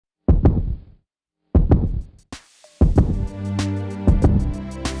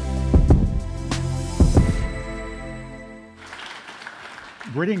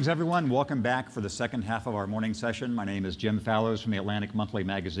Greetings, everyone. Welcome back for the second half of our morning session. My name is Jim Fallows from the Atlantic Monthly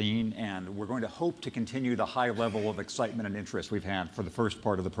magazine, and we're going to hope to continue the high level of excitement and interest we've had for the first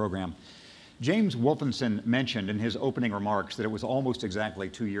part of the program. James Wolfenson mentioned in his opening remarks that it was almost exactly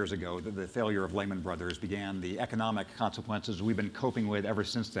 2 years ago that the failure of Lehman Brothers began the economic consequences we've been coping with ever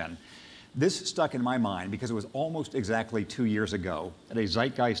since then. This stuck in my mind because it was almost exactly 2 years ago at a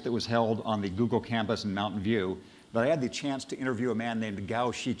Zeitgeist that was held on the Google campus in Mountain View that I had the chance to interview a man named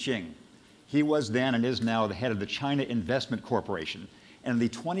Gao Shiqing. He was then and is now the head of the China Investment Corporation. And in the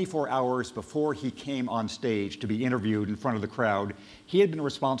 24 hours before he came on stage to be interviewed in front of the crowd, he had been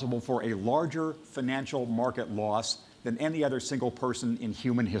responsible for a larger financial market loss than any other single person in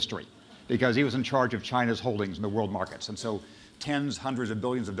human history, because he was in charge of China's holdings in the world markets. And so tens, hundreds of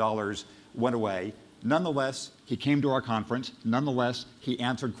billions of dollars went away. Nonetheless, he came to our conference. Nonetheless, he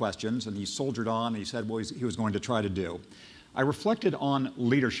answered questions, and he soldiered on, and he said what he was going to try to do. I reflected on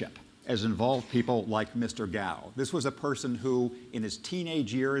leadership as involved people like Mr. Gao. This was a person who, in his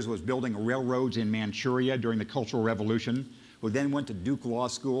teenage years, was building railroads in Manchuria during the Cultural Revolution, who then went to Duke Law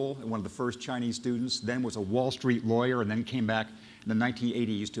School, and one of the first Chinese students, then was a Wall Street lawyer, and then came back in the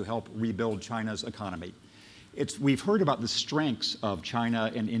 1980s to help rebuild China's economy. We've heard about the strengths of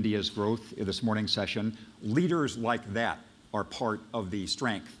China and India's growth in this morning's session. Leaders like that are part of the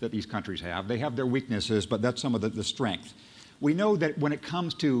strength that these countries have. They have their weaknesses, but that's some of the strength. We know that when it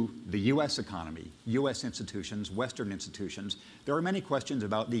comes to the U.S. economy, U.S. institutions, Western institutions, there are many questions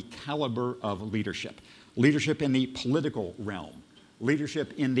about the caliber of leadership. Leadership in the political realm,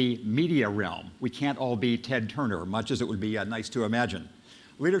 leadership in the media realm. We can't all be Ted Turner, much as it would be nice to imagine.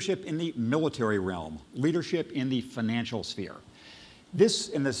 Leadership in the military realm, leadership in the financial sphere.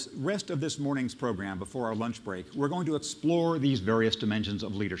 In this rest of this morning's program, before our lunch break, we're going to explore these various dimensions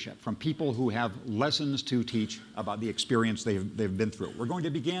of leadership from people who have lessons to teach about the experience they've been through. We're going to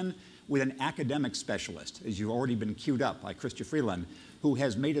begin with an academic specialist, as you've already been queued up by Christian Freeland, who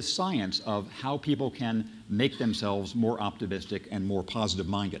has made a science of how people can make themselves more optimistic and more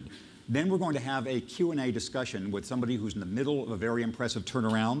positive-minded. Then we're going to have a Q&A discussion with somebody who's in the middle of a very impressive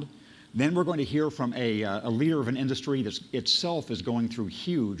turnaround. Then we're going to hear from a leader of an industry that itself is going through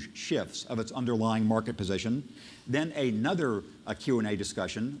huge shifts of its underlying market position. Then another Q&A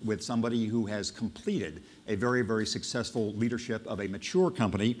discussion with somebody who has completed a very, very successful leadership of a mature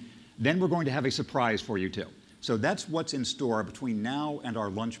company. Then we're going to have a surprise for you too. So that's what's in store between now and our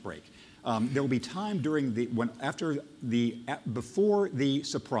lunch break. There will be time before the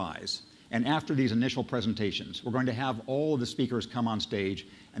surprise and after these initial presentations. We're going to have all of the speakers come on stage,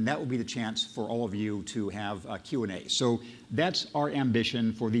 and that will be the chance for all of you to have Q&A. So that's our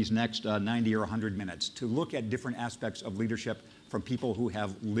ambition for these next 90 or 100 minutes, to look at different aspects of leadership from people who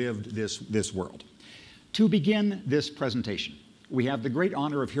have lived this world. To begin this presentation, we have the great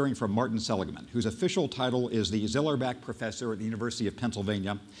honor of hearing from Martin Seligman, whose official title is the Zellerbach Professor at the University of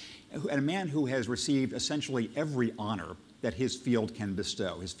Pennsylvania, and a man who has received essentially every honor that his field can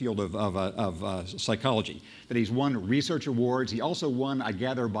bestow, his field of psychology. That he's won research awards. He also won, I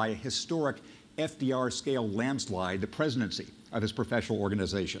gather, by a historic FDR-scale landslide, the presidency of his professional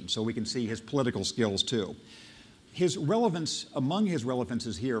organization. So we can see his political skills, too. His relevance, among his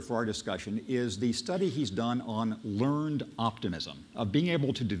relevances here for our discussion, is the study he's done on learned optimism, of being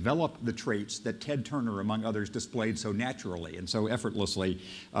able to develop the traits that Ted Turner, among others, displayed so naturally and so effortlessly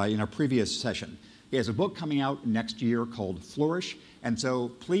in our previous session. He has a book coming out next year called Flourish, and so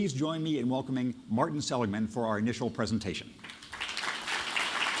please join me in welcoming Martin Seligman for our initial presentation.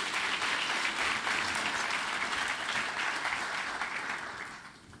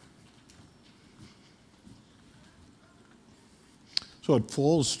 So it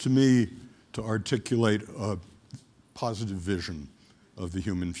falls to me to articulate a positive vision of the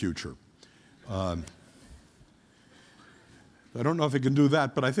human future. I don't know if I can do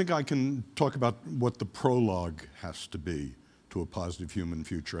that, but I think I can talk about what the prologue has to be to a positive human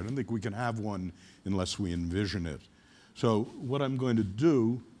future. I don't think we can have one unless we envision it. So what I'm going to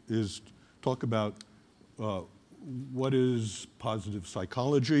do is talk about what is positive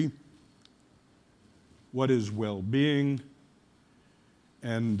psychology, what is well-being,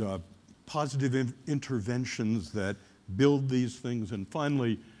 and positive interventions that build these things. And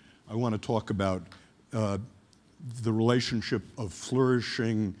finally, I want to talk about the relationship of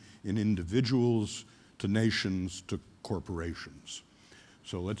flourishing in individuals to nations to corporations.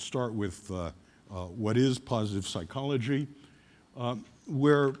 So let's start with what is positive psychology.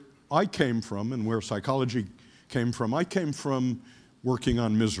 Where I came from and where psychology came from, I came from working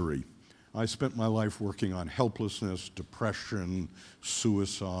on misery. I spent my life working on helplessness, depression,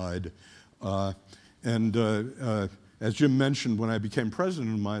 suicide, and As Jim mentioned, when I became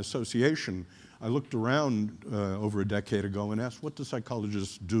president of my association, I looked around over a decade ago and asked, what do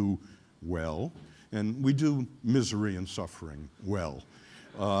psychologists do well? And we do misery and suffering well.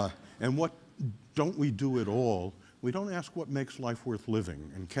 And what don't we do at all? We don't ask what makes life worth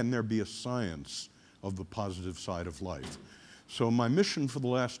living, and can there be a science of the positive side of life? So my mission for the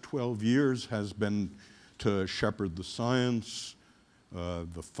last 12 years has been to shepherd the science,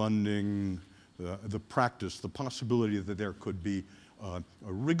 the funding, the practice, the possibility that there could be a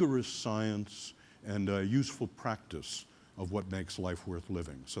rigorous science and a useful practice of what makes life worth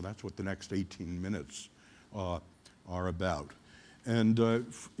living. So that's what the next 18 minutes are about. And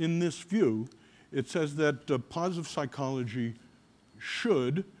in this view, it says that positive psychology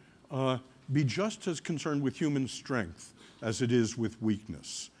should be just as concerned with human strength as it is with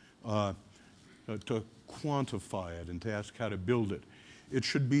weakness, to quantify it and to ask how to build it. It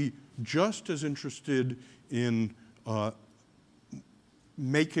should be just as interested in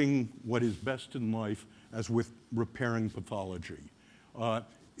making what is best in life as with repairing pathology.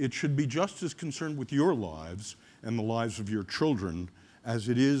 It should be just as concerned with your lives and the lives of your children as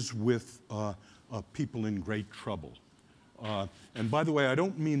it is with people in great trouble. And by the way, I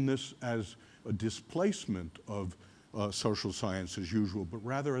don't mean this as a displacement of social science as usual, but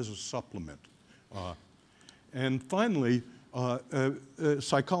rather as a supplement. And finally,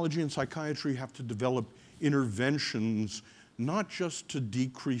 psychology and psychiatry have to develop interventions not just to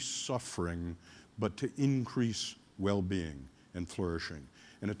decrease suffering, but to increase well-being and flourishing.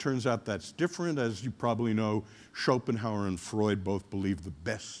 And it turns out that's different. As you probably know, Schopenhauer and Freud both believed the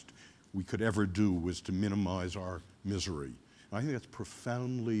best we could ever do was to minimize our misery. And I think that's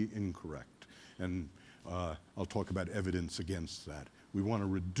profoundly incorrect. And I'll talk about evidence against that. We want to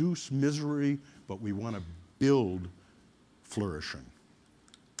reduce misery, but we want to build flourishing.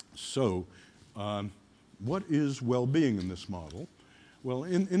 So, what is well-being in this model? Well,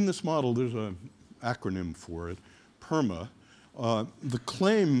 in this model, there's an acronym for it, PERMA. The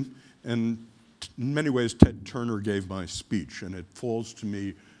claim, and in many ways Ted Turner gave my speech, and it falls to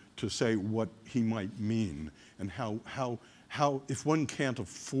me to say what he might mean and how if one can't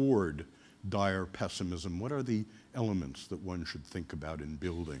afford dire pessimism, what are the elements that one should think about in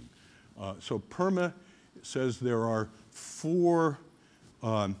building? So PERMA says there are 4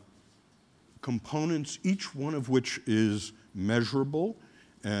 components, each one of which is measurable,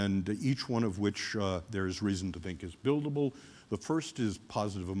 and each one of which there is reason to think is buildable. The first is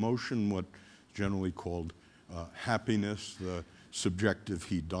positive emotion, what's generally called happiness, the subjective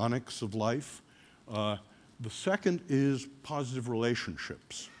hedonics of life. The second is positive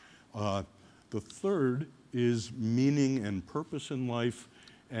relationships. The third is meaning and purpose in life,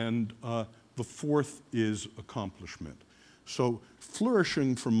 and the fourth is accomplishment. So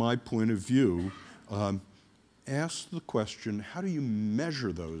flourishing, from my point of view, asks the question, how do you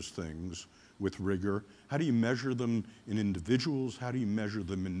measure those things with rigor? How do you measure them in individuals? How do you measure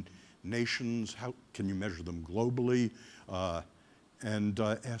them in nations? How can you measure them globally? And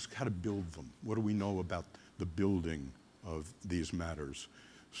ask how to build them. What do we know about the building of these matters?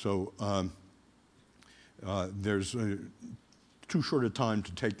 So there's too short a time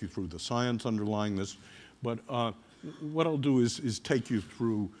to take you through the science underlying this, but what I'll do is take you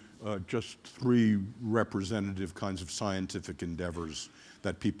through just 3 representative kinds of scientific endeavors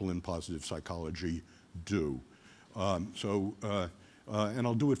that people in positive psychology do. And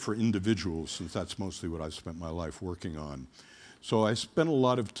I'll do it for individuals, since that's mostly what I've spent my life working on. So I spent a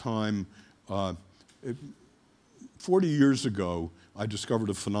lot of time, 40 years ago, I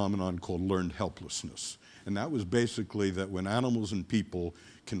discovered a phenomenon called learned helplessness. And that was basically that when animals and people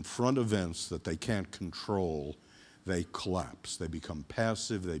confront events that they can't control, they collapse. They become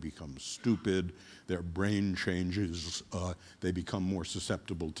passive, they become stupid, their brain changes, they become more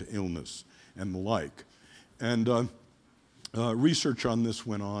susceptible to illness and the like. And research on this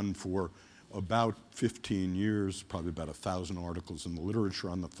went on for about 15 years, probably about 1,000 articles in the literature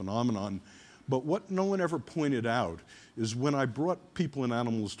on the phenomenon. But what no one ever pointed out is when I brought people and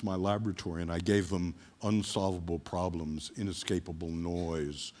animals to my laboratory and I gave them unsolvable problems, inescapable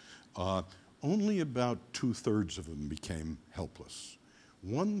noise, only about 2/3 of them became helpless.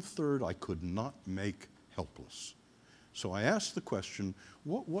 1/3 I could not make helpless. So I asked the question,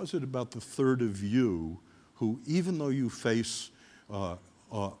 what was it about the third of you who, even though you face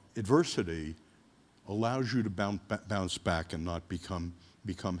adversity, allows you to bounce back and not become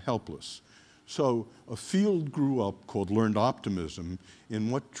helpless? So a field grew up called learned optimism, in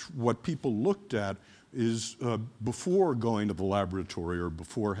what people looked at is before going to the laboratory or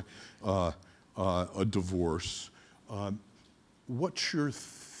before a divorce, what's your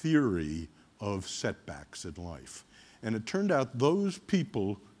theory of setbacks in life? And it turned out those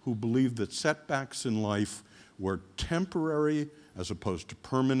people who believed that setbacks in life were temporary as opposed to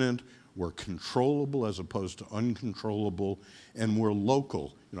permanent, were controllable as opposed to uncontrollable, and were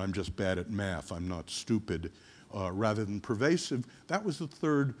local. You know, I'm just bad at math, I'm not stupid, rather than pervasive. That was the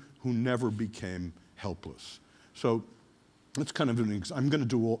third who never became helpless. So that's kind of I'm going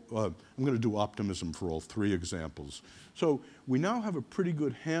to do optimism for all three examples. So we now have a pretty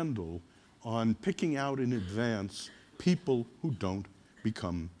good handle on picking out in advance people who don't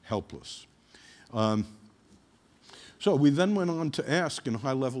become helpless. So we then went on to ask in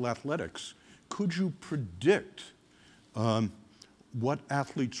high-level athletics, could you predict what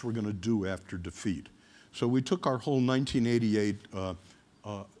athletes were going to do after defeat? So we took our whole 1988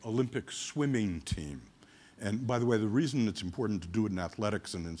 Olympic swimming team. And by the way, the reason it's important to do it in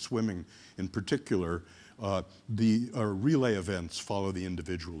athletics and in swimming in particular, the relay events follow the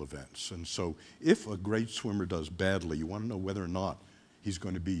individual events. And so if a great swimmer does badly, you want to know whether or not he's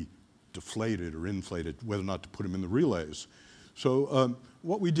going to be deflated or inflated, whether or not to put him in the relays. So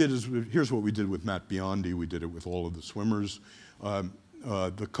what we did is, here's what we did with Matt Biondi. We did it with all of the swimmers.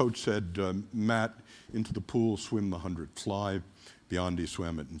 The coach said, Matt, into the pool, swim the 100 fly. Biondi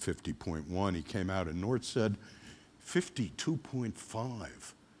swam it in 50.1. He came out and Nort said,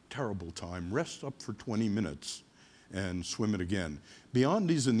 52.5, terrible time. Rest up for 20 minutes and swim it again.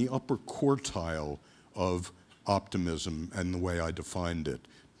 Biondi's in the upper quartile of optimism and the way I defined it.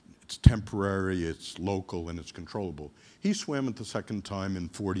 It's temporary, it's local, and it's controllable. He swam it the second time in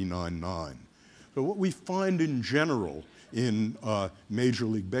 49.9. So what we find in general in Major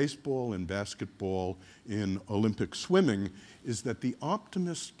League Baseball, in basketball, in Olympic swimming, is that the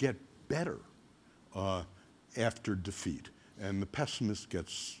optimists get better after defeat, and the pessimist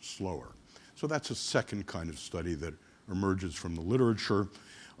gets slower. So that's a second kind of study that emerges from the literature.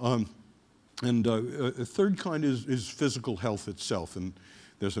 A third kind is physical health itself. And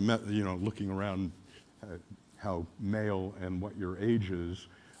there's looking around how male and what your age is,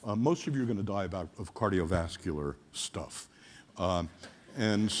 most of you are going to die of cardiovascular stuff.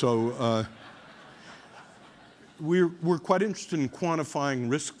 We're quite interested in quantifying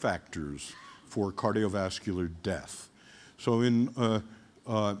risk factors for cardiovascular death. So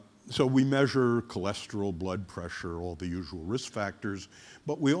so we measure cholesterol, blood pressure, all the usual risk factors,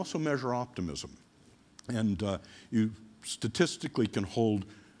 but we also measure optimism. And you statistically can hold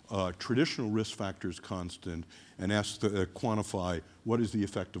traditional risk factors constant and quantify what is the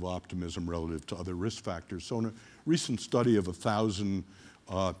effect of optimism relative to other risk factors. So in a recent study of 1,000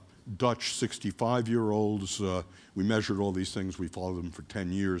 Dutch 65-year-olds, we measured all these things. We followed them for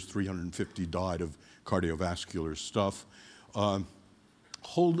 10 years. 350 died of cardiovascular stuff.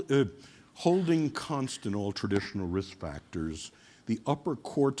 Holding constant all traditional risk factors, the upper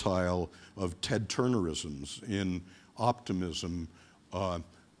quartile of Ted Turnerisms in optimism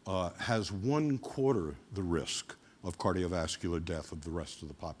has 1/4 the risk of cardiovascular death of the rest of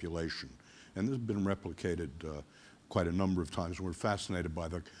the population. And this has been replicated quite a number of times. We're fascinated by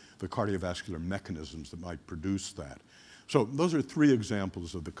the cardiovascular mechanisms that might produce that. So those are three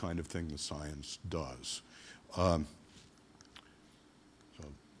examples of the kind of thing the science does. So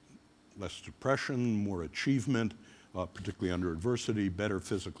less depression, more achievement, particularly under adversity, better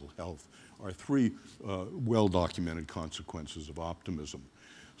physical health, are three well-documented consequences of optimism.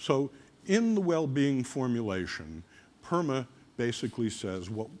 So in the well-being formulation, PERMA basically says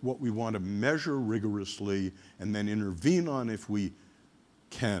what we want to measure rigorously and then intervene on if we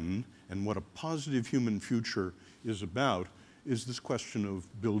can, and what a positive human future is about is this question of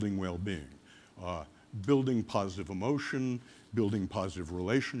building well-being. Building positive emotion, building positive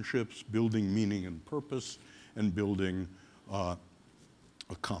relationships, building meaning and purpose, and building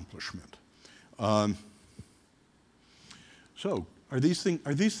accomplishment. So are these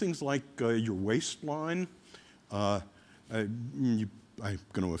things like your waistline? I'm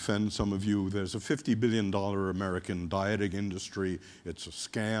going to offend some of you. There's a $50 billion American dieting industry. It's a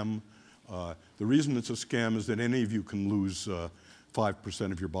scam. The reason it's a scam is that any of you can lose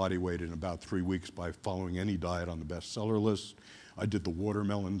 5% of your body weight in about 3 weeks by following any diet on the bestseller list. I did the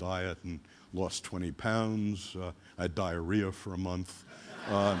watermelon diet and lost 20 pounds. I had diarrhea for a month.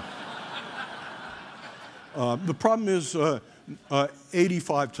 The problem is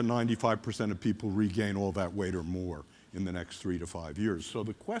 85 to 95% of people regain all that weight or more in the next 3 to 5 years. So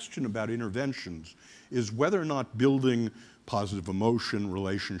the question about interventions is whether or not building positive emotion,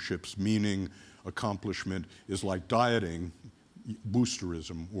 relationships, meaning, accomplishment is like dieting,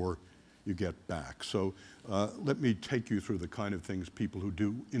 boosterism, or you get back. So let me take you through the kind of things people who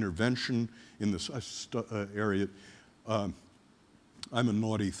do intervention in this area. I'm a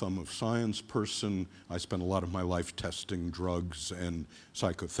naughty thumb of science person. I spent a lot of my life testing drugs and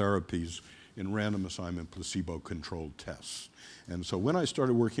psychotherapies in random assignment placebo-controlled tests. And so when I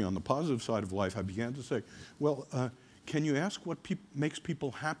started working on the positive side of life, I began to say, well, can you ask what makes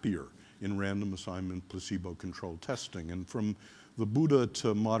people happier in random assignment placebo-controlled testing? And from the Buddha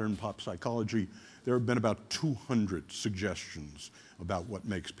to modern pop psychology, there have been about 200 suggestions about what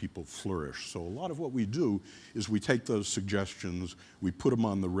makes people flourish. So a lot of what we do is we take those suggestions, we put them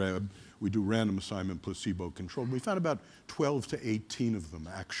on the web, we do random assignment placebo-controlled. We found about 12 to 18 of them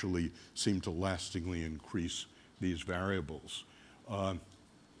actually seem to lastingly increase these variables.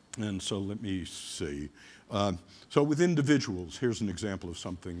 And so let me see. So with individuals, here's an example of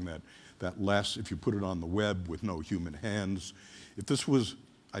something that lasts if you put it on the web with no human hands. If this was,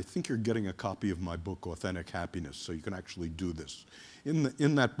 I think you're getting a copy of my book, Authentic Happiness, so you can actually do this.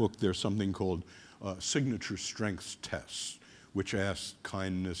 In that book, there's something called signature strengths tests, which asks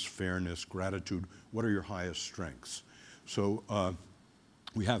kindness, fairness, gratitude, what are your highest strengths? So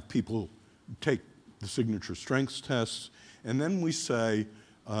we have people take the signature strengths tests, and then we say,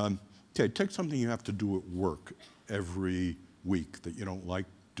 okay, take something you have to do at work every week that you don't like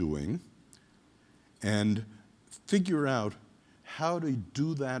doing, and figure out how to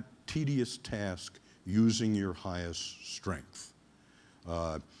do that tedious task using your highest strength.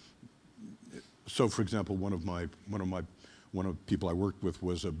 So, for example, one of the people I worked with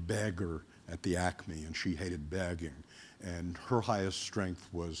was a bagger at the Acme, and she hated bagging, and her highest strength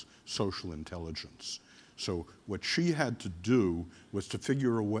was social intelligence. So what she had to do was to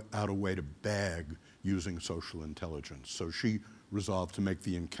figure out a way to bag using social intelligence. So she resolved to make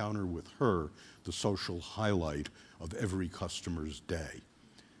the encounter with her the social highlight of every customer's day.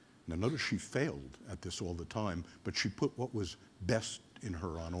 Now notice she failed at this all the time, but she put what was best in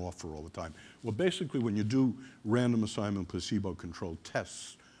her on offer all the time. Well, basically when you do random assignment placebo-controlled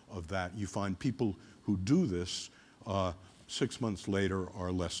tests of that, you find people who do this 6 months later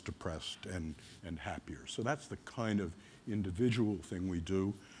are less depressed and happier. So that's the kind of individual thing we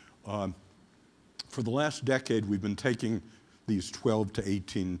do. For the last decade, we've been taking these 12 to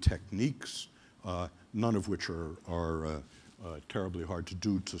 18 techniques, none of which are terribly hard to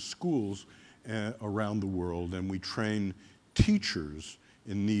do, to schools around the world, and we train teachers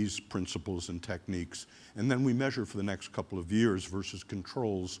in these principles and techniques, and then we measure for the next couple of years versus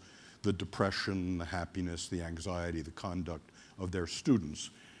controls the depression, the happiness, the anxiety, the conduct of their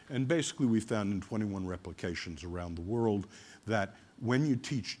students. And basically we found in 21 replications around the world that when you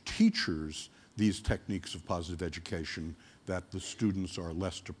teach teachers these techniques of positive education, that the students are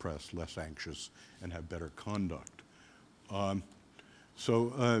less depressed, less anxious, and have better conduct. I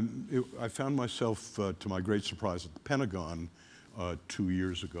found myself, to my great surprise, at the Pentagon 2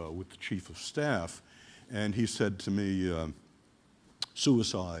 years ago with the Chief of Staff, and he said to me,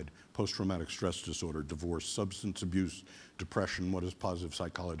 suicide, post-traumatic stress disorder, divorce, substance abuse, depression, what does positive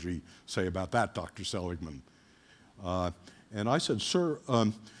psychology say about that, Dr. Seligman? And I said, sir,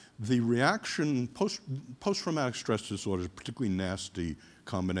 the reaction, post-traumatic stress disorder is a particularly nasty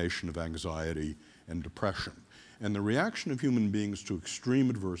combination of anxiety and depression. And the reaction of human beings to extreme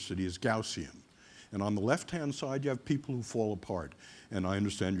adversity is Gaussian. And on the left-hand side, you have people who fall apart. And I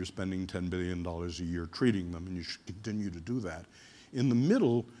understand you're spending $10 billion a year treating them, and you should continue to do that. In the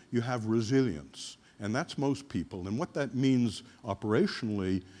middle, you have resilience, and that's most people. And what that means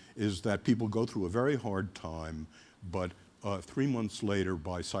operationally is that people go through a very hard time, but 3 months later,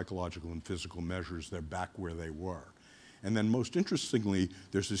 by psychological and physical measures, they're back where they were. And then most interestingly,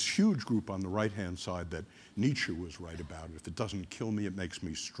 there's this huge group on the right-hand side that Nietzsche was right about. If it doesn't kill me, it makes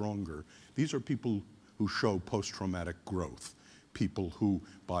me stronger. These are people who show post-traumatic growth, people who,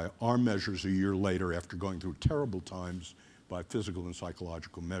 by our measures a year later, after going through terrible times, by physical and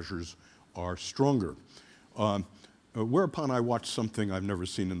psychological measures, are stronger. Whereupon I watched something I've never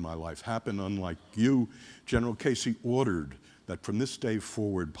seen in my life happen. Unlike you, General Casey ordered that from this day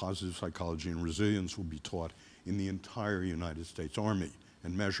forward, positive psychology and resilience will be taught in the entire United States Army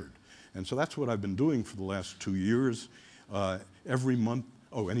and measured. And so that's what I've been doing for the last 2 years. Every month,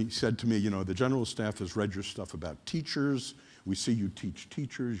 and he said to me, you know, the General Staff has read your stuff about teachers. We see you teach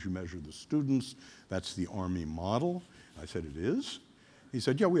teachers, you measure the students. That's the Army model. I said, it is? He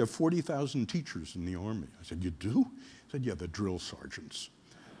said, yeah, we have 40,000 teachers in the Army. I said, you do? He said, yeah, the drill sergeants.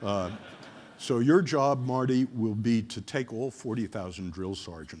 So your job, Marty, will be to take all 40,000 drill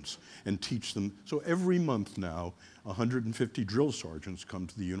sergeants and teach them. So every month now, 150 drill sergeants come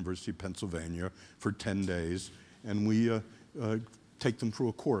to the University of Pennsylvania for 10 days, and we take them through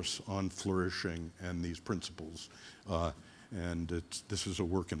a course on flourishing and these principles. and this is a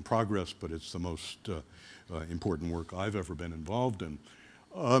work in progress, but it's the most important work I've ever been involved in.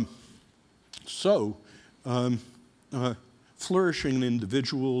 Flourishing in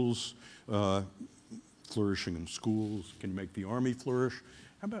individuals, flourishing in schools, can you make the army flourish?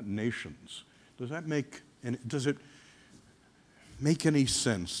 How about nations? Does it make any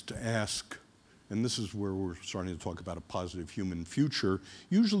sense to ask, and this is where we're starting to talk about a positive human future,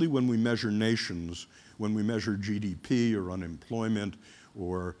 usually when we measure nations, when we measure GDP or unemployment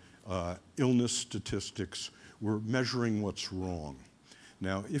or illness statistics, we're measuring what's wrong.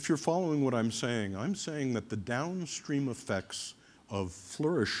 Now, if you're following what I'm saying that the downstream effects of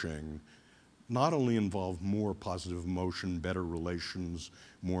flourishing not only involve more positive emotion, better relations,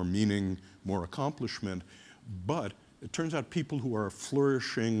 more meaning, more accomplishment, but it turns out people who are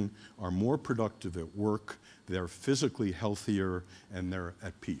flourishing are more productive at work, they're physically healthier, and they're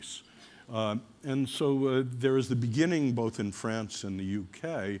at peace. And so there is the beginning, both in France and the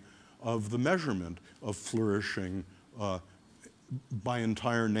UK, of the measurement of flourishing by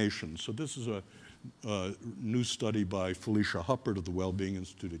entire nations. So this is a new study by Felicia Huppert of the Wellbeing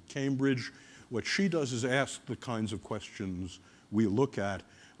Institute at Cambridge. What she does is ask the kinds of questions we look at.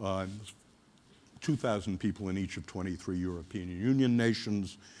 2,000 people in each of 23 European Union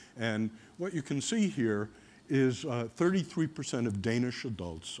nations. And what you can see here is 33% of Danish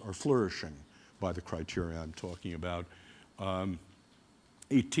adults are flourishing by the criteria I'm talking about. 18%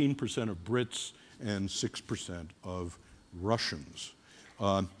 of Brits and 6% of Russians.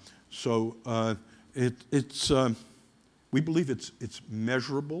 We believe it's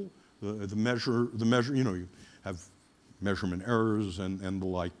measurable. The measure, you know, you have measurement errors and the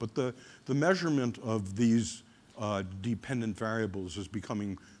like, but the measurement of these dependent variables is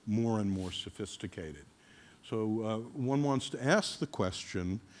becoming more and more sophisticated. So one wants to ask the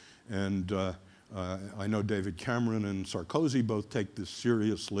question, and I know David Cameron and Sarkozy both take this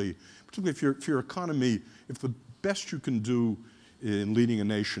seriously, particularly if your economy, if the best you can do in leading a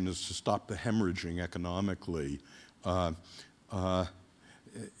nation is to stop the hemorrhaging economically,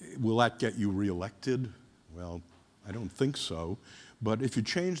 will that get you reelected? Well, I don't think so. But if you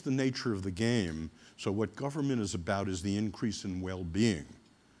change the nature of the game, so what government is about is the increase in well-being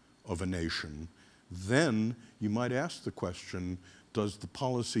of a nation, then you might ask the question, does the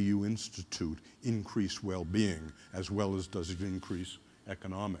policy you institute increase well-being as well as does it increase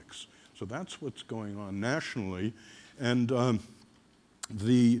economics? So that's what's going on nationally. And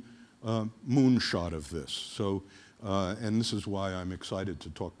the moonshot of this. So, and this is why I'm excited to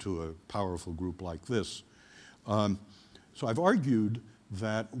talk to a powerful group like this. So I've argued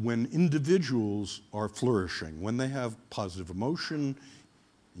that when individuals are flourishing, when they have positive emotion,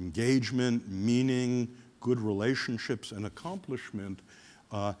 engagement, meaning, good relationships, and accomplishment,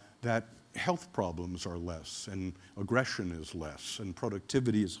 that health problems are less, and aggression is less, and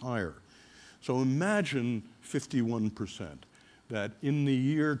productivity is higher. So imagine 51%, that in the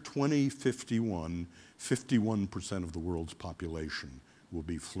year 2051, 51% of the world's population will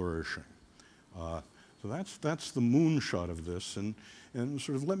be flourishing. So that's the moonshot of this, and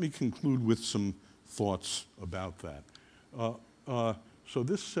sort of let me conclude with some thoughts about that. So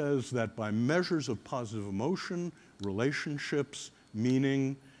this says that by measures of positive emotion, relationships,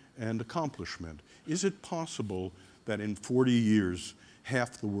 meaning, and accomplishment, is it possible that in 40 years,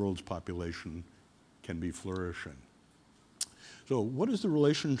 half the world's population can be flourishing? So what is the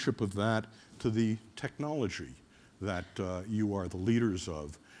relationship of that to the technology that you are the leaders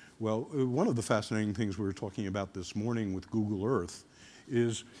of? Well, one of the fascinating things we were talking about this morning with Google Earth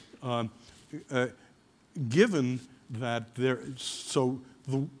is given that it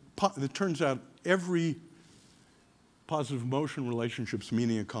turns out every positive emotion, relationships,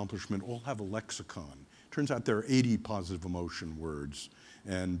 meaning, accomplishment all have a lexicon. It turns out there are 80 positive emotion words,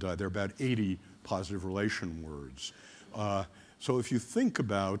 and there are about 80 positive relation words. So if you think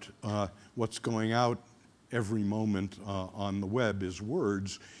about what's going out every moment on the web is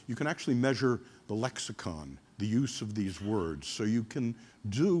words, you can actually measure the lexicon, the use of these words. So you can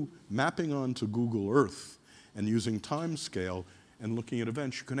do mapping onto Google Earth and using time scale and looking at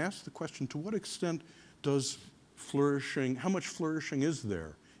events, you can ask the question, to what extent does flourishing, how much flourishing is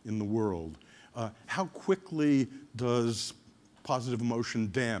there in the world? How quickly does positive emotion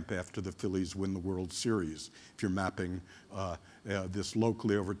damp after the Phillies win the World Series, if you're mapping this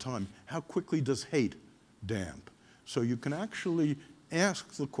locally over time? How quickly does hate damp? So you can actually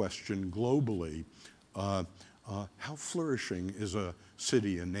ask the question globally, how flourishing is a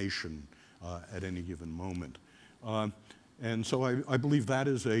city, a nation at any given moment? And so I believe that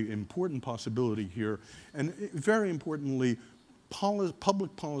is an important possibility here. And very importantly,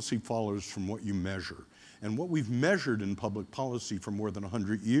 public policy follows from what you measure. And what we've measured in public policy for more than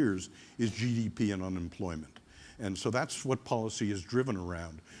 100 years is GDP and unemployment. And so that's what policy is driven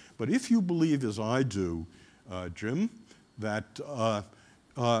around. But if you believe, as I do, Jim, that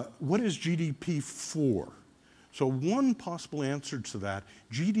what is GDP for? So one possible answer to that,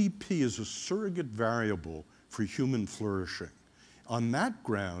 GDP is a surrogate variable for human flourishing. On that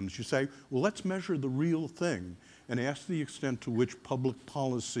grounds, you say, well, let's measure the real thing and ask the extent to which public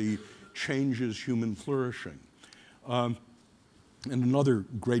policy changes human flourishing. And another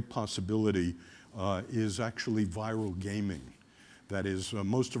great possibility is actually viral gaming. That is,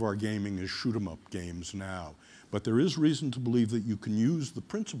 most of our gaming is shoot-'em-up games now. But there is reason to believe that you can use the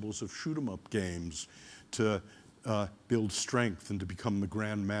principles of shoot-'em-up games to build strength and to become the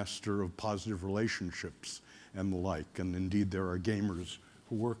grand master of positive relationships and the like. And indeed, there are gamers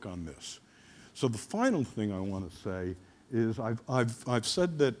who work on this. So the final thing I want to say is I've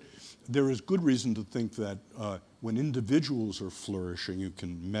said that there is good reason to think that when individuals are flourishing, you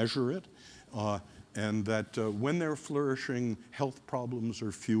can measure it, and that when they're flourishing, health problems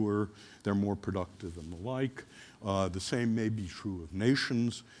are fewer, they're more productive and the like. The same may be true of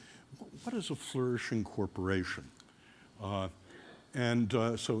nations. What is a flourishing corporation? So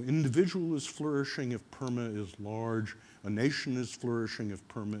individual is flourishing if PERMA is large. A nation is flourishing if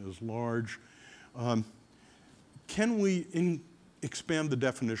PERMA is large. Can we expand the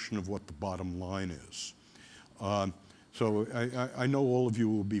definition of what the bottom line is? So I know all of you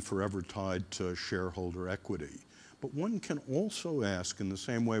will be forever tied to shareholder equity, but one can also ask, in the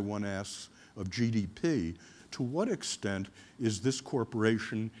same way one asks of GDP, to what extent is this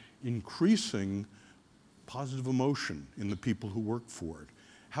corporation increasing positive emotion in the people who work for it?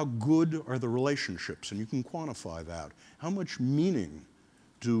 How good are the relationships? And you can quantify that. How much meaning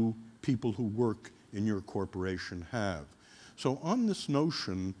do people who work in your corporation have? So on this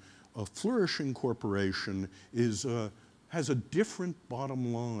notion, a flourishing corporation has a different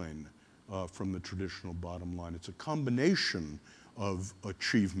bottom line from the traditional bottom line. It's a combination of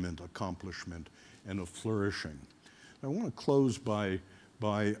achievement, accomplishment, and of flourishing. I want to close by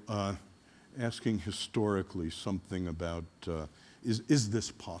asking historically something about, is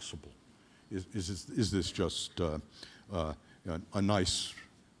this possible? Is this just a nice,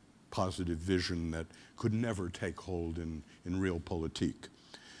 positive vision that could never take hold in realpolitik?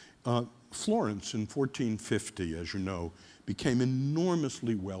 Florence in 1450, as you know, became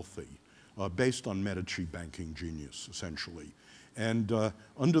enormously wealthy based on Medici banking genius, essentially. And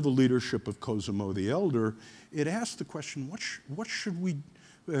under the leadership of Cosimo the Elder, it asked the question, what should we...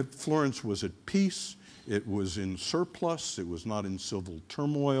 Florence was at peace, it was in surplus, it was not in civil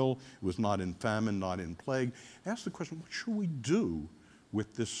turmoil, it was not in famine, not in plague. It asked the question, what should we do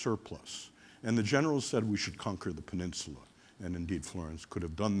with this surplus? And the generals said we should conquer the peninsula. And indeed, Florence could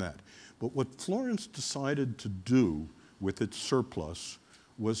have done that. But what Florence decided to do with its surplus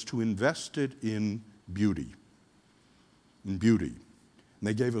was to invest it in beauty. In beauty. And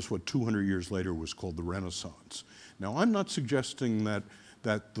they gave us what 200 years later was called the Renaissance. Now, I'm not suggesting that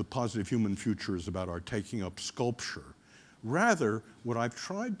the positive human future is about our taking up sculpture. Rather, what I've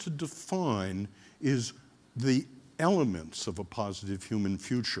tried to define is the elements of a positive human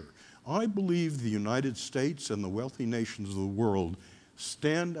future. I believe the United States and the wealthy nations of the world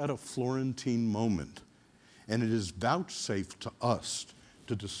stand at a Florentine moment, and it is vouchsafed to us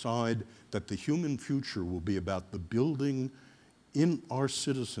to decide that the human future will be about the building in our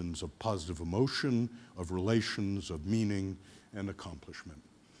citizens of positive emotion, of relations, of meaning, and accomplishment.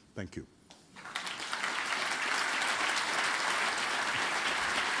 Thank you.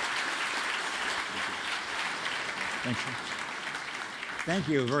 Thank you. Thank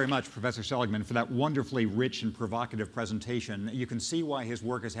you very much, Professor Seligman, for that wonderfully rich and provocative presentation. You can see why his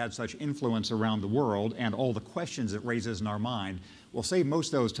work has had such influence around the world and all the questions it raises in our mind. We'll save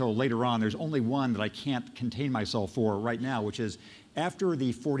most of those till later on. There's only one that I can't contain myself for right now, which is after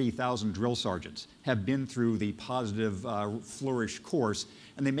the 40,000 drill sergeants have been through the positive flourish course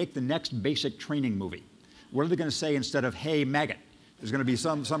and they make the next basic training movie, what are they going to say instead of, "Hey, maggot"? There's going to be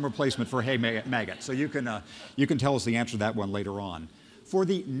some replacement for "Hey, maggot." So you can tell us the answer to that one later on. For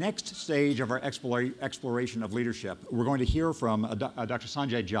the next stage of our exploration of leadership, we're going to hear from Dr.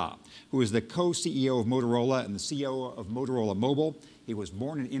 Sanjay Jha, who is the co-CEO of Motorola and the CEO of Motorola Mobile. He was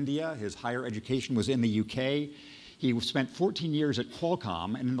born in India. His higher education was in the UK. He spent 14 years at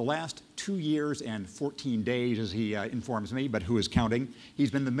Qualcomm, and in the last 2 years and 14 days, as he informs me, but who is counting, he's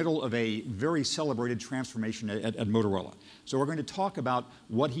been in the middle of a very celebrated transformation at Motorola. So we're going to talk about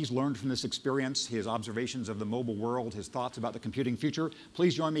what he's learned from this experience, his observations of the mobile world, his thoughts about the computing future.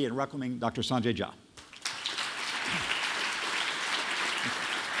 Please join me in welcoming Dr. Sanjay Jha.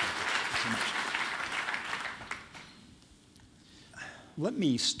 Let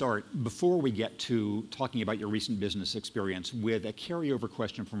me start, before we get to talking about your recent business experience, with a carryover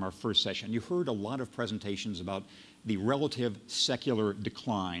question from our first session. You heard a lot of presentations about the relative secular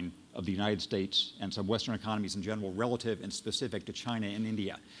decline of the United States and some Western economies in general, relative and specific to China and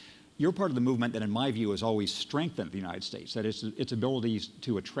India. You're part of the movement that, in my view, has always strengthened the United States, that is, its abilities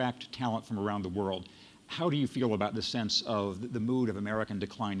to attract talent from around the world. How do you feel about the sense of the mood of American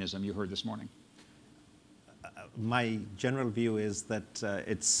declinism you heard this morning? My general view is that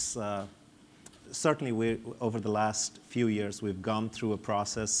certainly over the last few years, we've gone through a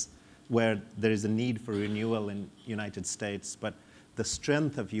process where there is a need for renewal in the United States, but the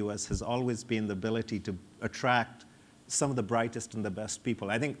strength of U.S. has always been the ability to attract some of the brightest and the best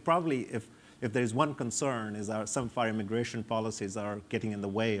people. I think probably if there's one concern is some of our immigration policies are getting in the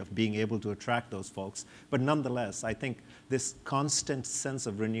way of being able to attract those folks. But nonetheless, I think this constant sense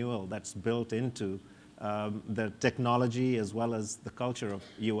of renewal that's built into the technology as well as the culture of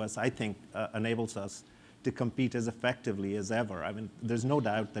U.S., I think, enables us to compete as effectively as ever. I mean, there's no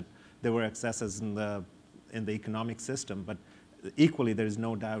doubt that there were excesses in the economic system, but equally there is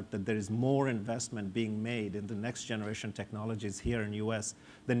no doubt that there is more investment being made in the next generation technologies here in U.S.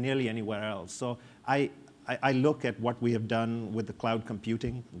 than nearly anywhere else. So I look at what we have done with the cloud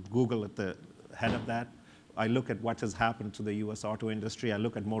computing, Google at the head of that. I look at what has happened to the U.S. auto industry. I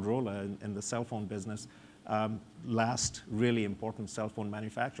look at Motorola in the cell phone business, last really important cell phone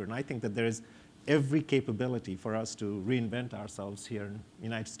manufacturer. And I think that there is every capability for us to reinvent ourselves here in the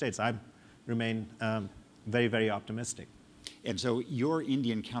United States. I remain very, very optimistic. And so your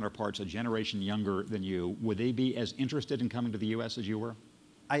Indian counterparts, a generation younger than you, would they be as interested in coming to the U.S. as you were?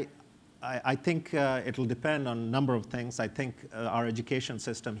 I think it'll depend on a number of things. I think our education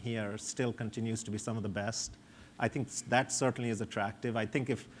system here still continues to be some of the best. I think that certainly is attractive. I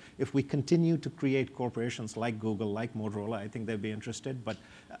think if we continue to create corporations like Google, like Motorola, I think they'd be interested. But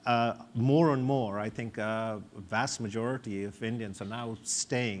more and more, I think a vast majority of Indians are now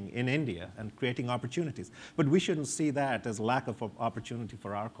staying in India and creating opportunities. But we shouldn't see that as lack of opportunity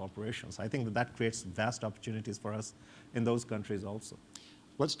for our corporations. I think that creates vast opportunities for us in those countries also.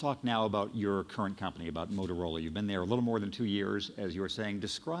 Let's talk now about your current company, about Motorola. You've been there a little more than 2 years, as you were saying.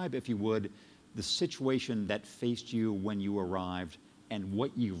 Describe, if you would, the situation that faced you when you arrived and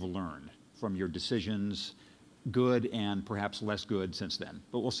what you've learned from your decisions, good and perhaps less good since then,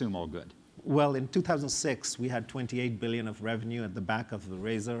 but we'll assume all good. Well, in 2006, we had $28 billion of revenue at the back of the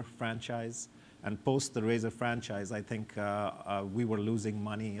Razor franchise. And post the Razor franchise, I think we were losing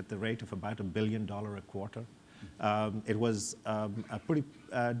money at the rate of about $1 billion a quarter. It was a pretty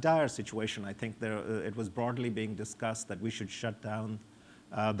dire situation. I think it was broadly being discussed that we should shut down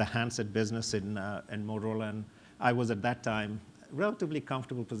the handset business in Motorola. And I was at that time relatively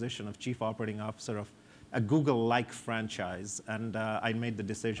comfortable position of chief operating officer of a Google-like franchise. And I made the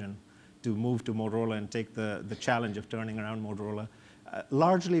decision to move to Motorola and take the challenge of turning around Motorola,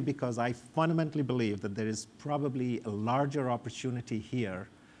 largely because I fundamentally believe that there is probably a larger opportunity here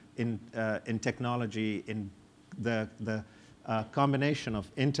in technology, in the combination of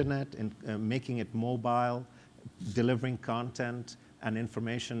internet and making it mobile, delivering content and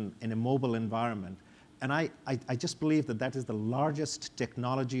information in a mobile environment. And I just believe that that is the largest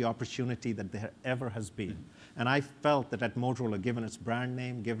technology opportunity that there ever has been. And I felt that at Motorola, given its brand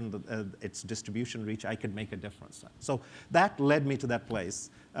name, given its distribution reach, I could make a difference. So that led me to that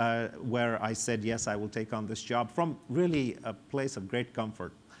place where I said, yes, I will take on this job from really a place of great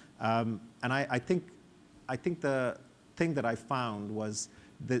comfort. And I think the thing that I found was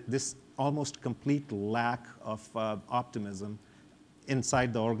this almost complete lack of optimism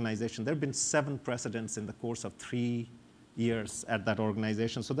inside the organization. There have been 7 precedents in the course of 3 years at that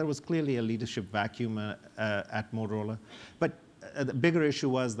organization. So there was clearly a leadership vacuum at Motorola. But the bigger issue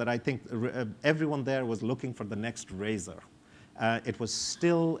was that I think everyone there was looking for the next Razor. It was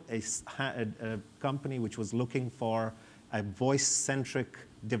still a company which was looking for a voice-centric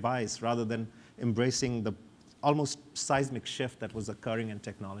device rather than embracing the almost seismic shift that was occurring in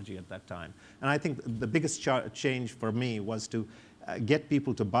technology at that time. And I think the biggest change for me was to get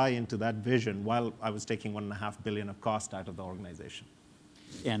people to buy into that vision while I was taking $1.5 billion of cost out of the organization.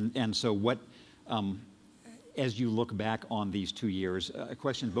 And so what, as you look back on these 2 years, a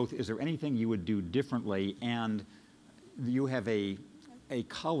question both, is there anything you would do differently? And you have a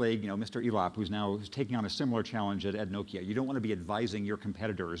colleague, Mr. Elop, who's taking on a similar challenge at Nokia. You don't want to be advising your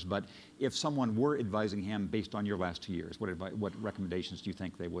competitors, but if someone were advising him based on your last 2 years, what recommendations do you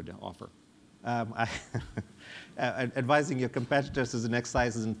think they would offer? Advising your competitors is an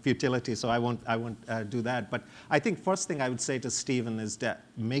exercise in futility, so I won't do that. But I think first thing I would say to Stephen is that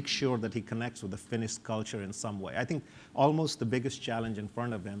make sure that he connects with the Finnish culture in some way. I think almost the biggest challenge in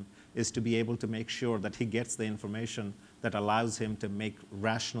front of him is to be able to make sure that he gets the information that allows him to make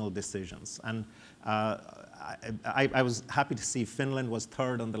rational decisions. And I was happy to see Finland was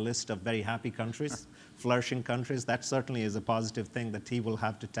third on the list of very happy countries, flourishing countries. That certainly is a positive thing that he will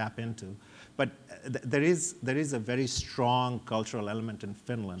have to tap into. But there is a very strong cultural element in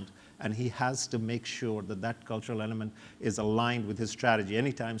Finland, and he has to make sure that that cultural element is aligned with his strategy.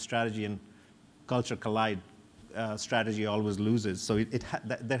 Anytime strategy and culture collide, strategy always loses. So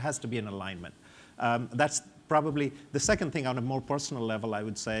there has to be an alignment. That's probably the second thing on a more personal level, I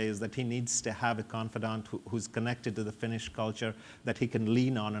would say, is that he needs to have a confidant who's connected to the Finnish culture that he can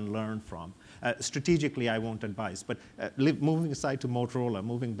lean on and learn from. Strategically, I won't advise, but moving aside to Motorola,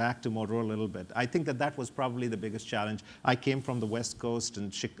 moving back to Motorola a little bit, I think that was probably the biggest challenge. I came from the West Coast, and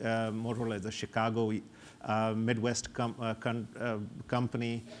Motorola is a Chicago Midwest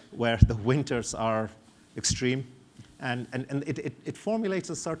company where the winters are extreme. And it formulates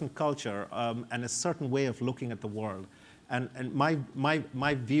a certain culture and a certain way of looking at the world. And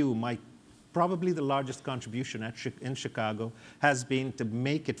my view, probably the largest contribution in Chicago has been to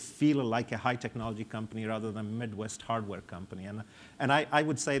make it feel like a high technology company rather than a Midwest hardware company. And I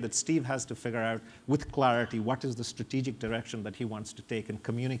would say that Steve has to figure out with clarity what is the strategic direction that he wants to take and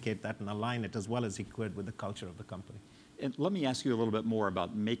communicate that and align it as well as he could with the culture of the company. And let me ask you a little bit more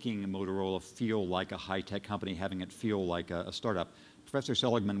about making Motorola feel like a high-tech company, having it feel like a startup. Professor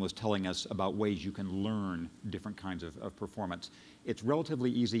Seligman was telling us about ways you can learn different kinds of performance. It's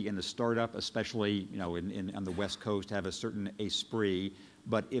relatively easy in the startup, especially on the West Coast, to have a certain esprit.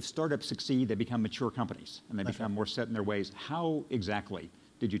 But if startups succeed, they become mature companies, and they become more set in their ways. How exactly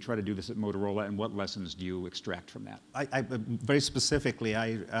did you try to do this at Motorola, and what lessons do you extract from that? Very specifically,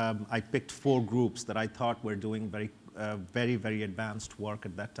 I picked 4 groups that I thought were doing very advanced work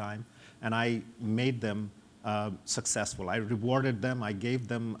at that time, and I made them successful. I rewarded them, I gave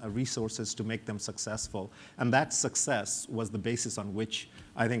them resources to make them successful, and that success was the basis on which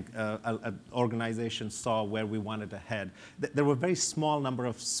I think an organization saw where we wanted to head. There were a very small number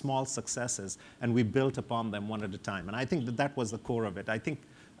of small successes, and we built upon them one at a time, and I think that was the core of it. I think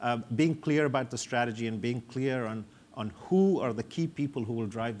being clear about the strategy and being clear on who are the key people who will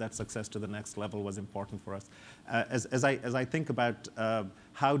drive that success to the next level was important for us. As I think about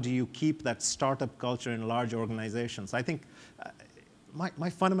how do you keep that startup culture in large organizations, I think my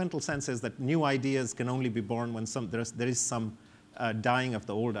fundamental sense is that new ideas can only be born when there is some dying of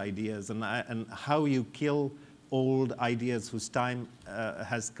the old ideas, and how you kill old ideas whose time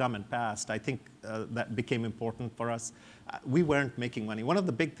has come and passed. I think that became important for us. We weren't making money. One of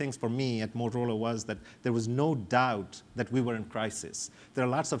the big things for me at Motorola was that there was no doubt that we were in crisis. There are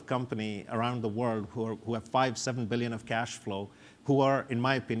lots of companies around the world who have 5-7 billion of cash flow, who are, in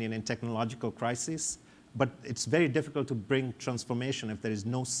my opinion, in technological crisis. But it's very difficult to bring transformation if there is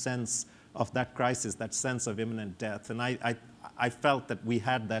no sense of that crisis, that sense of imminent death. And I felt that we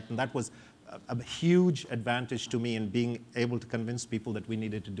had that, and that was a huge advantage to me in being able to convince people that we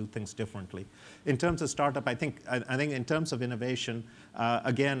needed to do things differently. In terms of startup, I think in terms of innovation,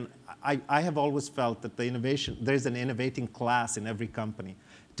 again, I have always felt that there's an innovating class in every company.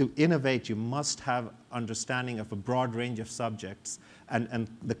 To innovate, you must have understanding of a broad range of subjects, and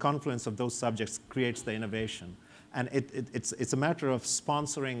the confluence of those subjects creates the innovation. And it's a matter of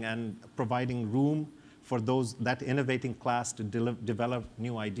sponsoring and providing room for that innovating class to develop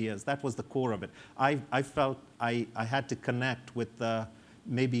new ideas. That was the core of it. I felt I had to connect with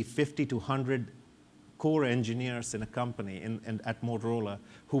maybe 50 to 100 core engineers in a company at Motorola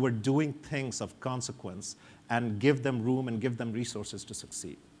who were doing things of consequence, and give them room and give them resources to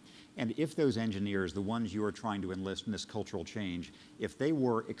succeed. And if those engineers, the ones you are trying to enlist in this cultural change, if they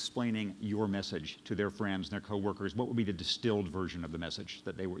were explaining your message to their friends and their coworkers, what would be the distilled version of the message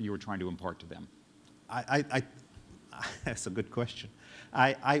that you were trying to impart to them? That's a good question.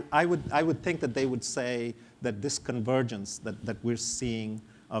 I would think that they would say that this convergence that we're seeing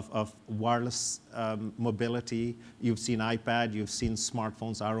of wireless mobility, you've seen iPad, you've seen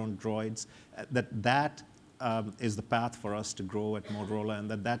smartphones, our own droids, that is the path for us to grow at Motorola, and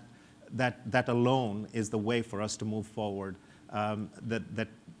that alone is the way for us to move forward. That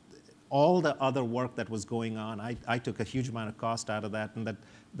all the other work that was going on, I took a huge amount of cost out of that, and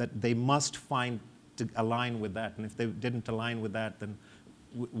that they must find to align with that. And if they didn't align with that, then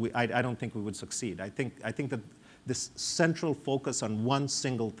I don't think we would succeed. I think that this central focus on one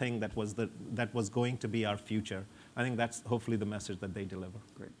single thing that was going to be our future, I think that's hopefully the message that they deliver.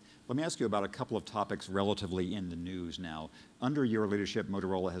 Great. Let me ask you about a couple of topics relatively in the news now. Under your leadership,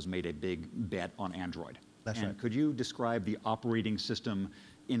 Motorola has made a big bet on Android. That's right. Could you describe the operating system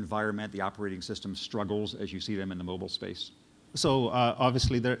environment, the operating system struggles as you see them in the mobile space? So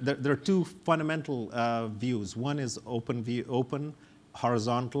obviously, there are two fundamental views. One is open,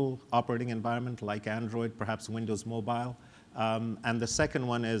 horizontal operating environment like Android, perhaps Windows Mobile. And the second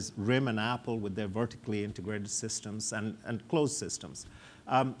one is RIM and Apple with their vertically integrated systems and closed systems.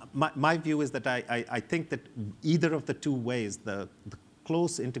 My view is that I think that either of the two ways, the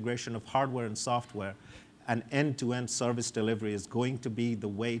close integration of hardware and software and end-to-end service delivery is going to be the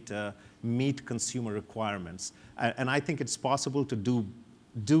way to meet consumer requirements. And I think it's possible to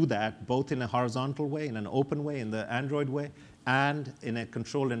do that both in a horizontal way, in an open way, in the Android way, and in a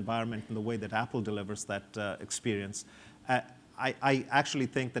controlled environment in the way that Apple delivers that experience. I actually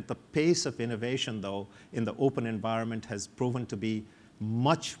think that the pace of innovation, though, in the open environment has proven to be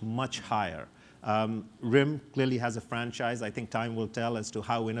much, much higher. RIM clearly has a franchise. I think time will tell as to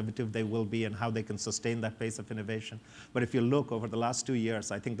how innovative they will be and how they can sustain that pace of innovation. But if you look over the last 2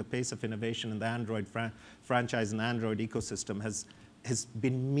 years, I think the pace of innovation in the Android franchise and Android ecosystem has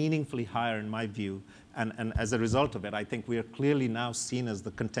been meaningfully higher in my view. And as a result of it, I think we are clearly now seen as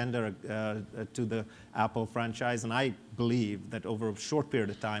the contender to the Apple franchise. And I believe that over a short period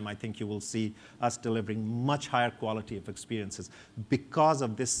of time, I think you will see us delivering much higher quality of experiences because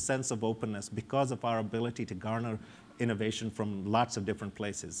of this sense of openness, because of our ability to garner innovation from lots of different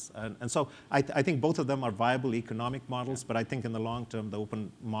places. And so I think both of them are viable economic models, but I think in the long term, the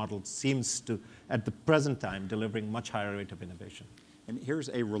open model seems to, at the present time, delivering much higher rate of innovation. And here's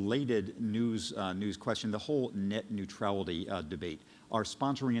a related news question, the whole net neutrality debate. Our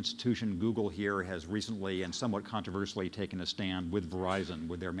sponsoring institution, Google, here has recently and somewhat controversially taken a stand with Verizon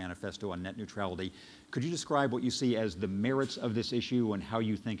with their manifesto on net neutrality. Could you describe what you see as the merits of this issue and how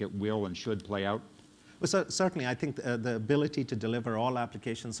you think it will and should play out? Well, certainly, I think the ability to deliver all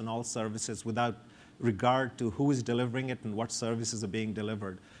applications and all services without regard to who is delivering it and what services are being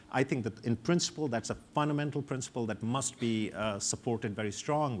delivered. I think that in principle, that's a fundamental principle that must be supported very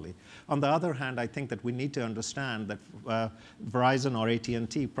strongly. On the other hand, I think that we need to understand that Verizon or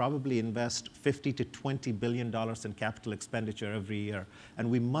AT&T probably invest $50 to $20 billion in capital expenditure every year. And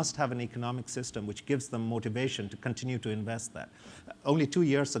we must have an economic system which gives them motivation to continue to invest that. Only 2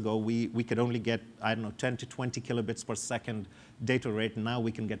 years ago, we could only get, I don't know, 10 to 20 kilobits per second data rate. Now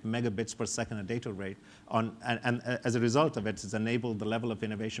we can get megabits per second a data rate. And as a result of it, it's enabled the level of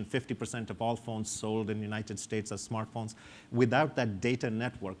innovation. 50% of all phones sold in the United States are smartphones. Without that data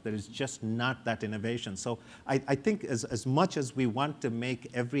network, there is just not that innovation. So I think as much as we want to make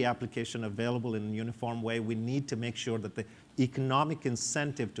every application available in a uniform way, we need to make sure that the economic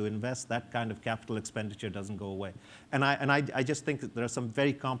incentive to invest that kind of capital expenditure doesn't go away. And I just think that there are some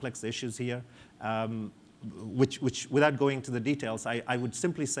very complex issues here. Which, without going into the details, I would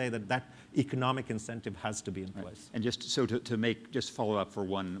simply say that economic incentive has to be in place. Right. And just so just follow up for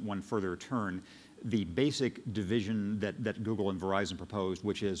one further turn, the basic division that Google and Verizon proposed,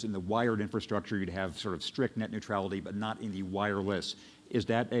 which is in the wired infrastructure, you'd have sort of strict net neutrality, but not in the wireless. Is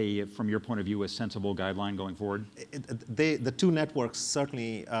that from your point of view, a sensible guideline going forward? The two networks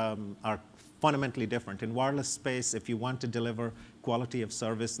certainly are fundamentally different. In wireless space, if you want to deliver quality of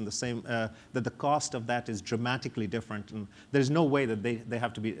service and the same, that the cost of that is dramatically different. And there's no way that they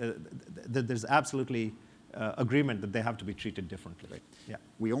have to be, there's absolutely agreement that they have to be treated differently. Right. Yeah.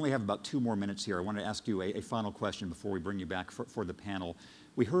 We only have about 2 more minutes here. I want to ask you a final question before we bring you back for the panel.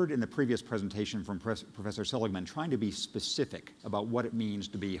 We heard in the previous presentation from Professor Seligman trying to be specific about what it means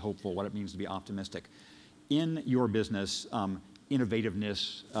to be hopeful, what it means to be optimistic. In your business,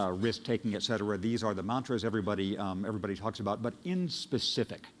 innovativeness, risk-taking, et cetera, these are the mantras everybody talks about, but in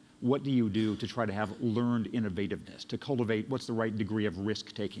specific, what do you do to try to have learned innovativeness, to cultivate what's the right degree of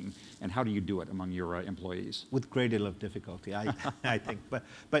risk-taking, and how do you do it among your employees? With great deal of difficulty, I think.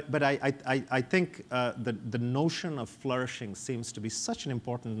 But I think the notion of flourishing seems to be such an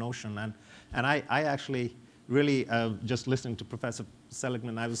important notion, and I actually really, just listening to Professor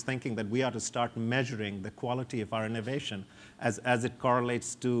Seligman, I was thinking that we ought to start measuring the quality of our innovation as it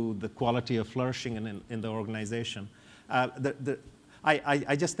correlates to the quality of flourishing in the organization.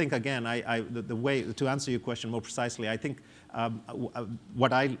 I just think, again, the way to answer your question more precisely, I think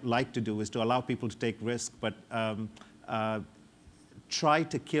what I like to do is to allow people to take risk, but try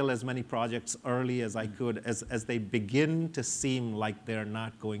to kill as many projects early as I could as they begin to seem like they're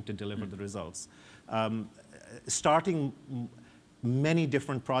not going to deliver the results. Starting many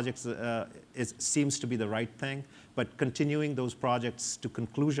different projects seems to be the right thing, but continuing those projects to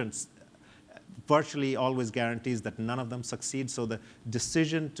conclusions virtually always guarantees that none of them succeed. So the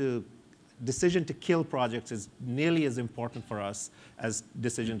decision to kill projects is nearly as important for us as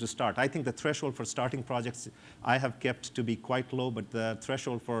decision to start. I think the threshold for starting projects I have kept to be quite low, but the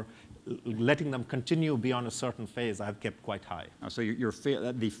threshold for letting them continue beyond a certain phase I've kept quite high. So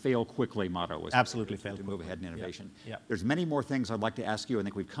the fail quickly motto is absolutely fail to quickly. Move ahead in innovation. Yep. There's many more things I'd like to ask you. I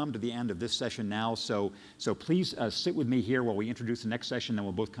think we've come to the end of this session now, so please sit with me here while we introduce the next session, then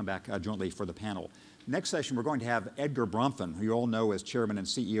we'll both come back jointly for the panel. Next session, we're going to have Edgar Bronfman, who you all know as chairman and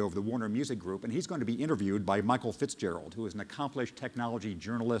CEO of the Warner Music Group, and he's going to be interviewed by Michael Fitzgerald, who is an accomplished technology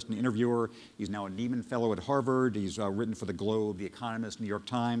journalist and interviewer. He's now a Nieman Fellow at Harvard. He's written for The Globe, The Economist, New York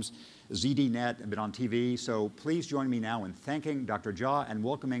Times, ZDNet, and been on TV. So please join me now in thanking Dr. Jha and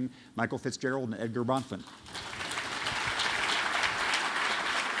welcoming Michael Fitzgerald and Edgar Bronfman.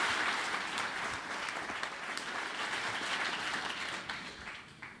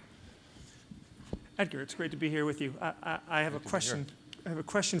 Edgar, it's great to be here with you. I have a question. I have a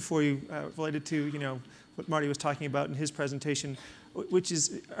question for you related to what Marty was talking about in his presentation, which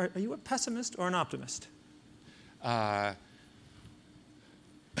is: are you a pessimist or an optimist?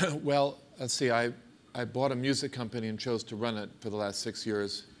 Well, let's see. I bought a music company and chose to run it for the last 6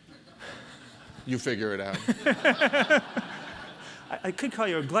 years. You figure it out. I could call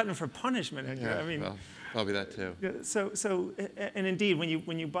you a glutton for punishment, Edgar. Yeah, I mean, well, probably that too. So, and indeed,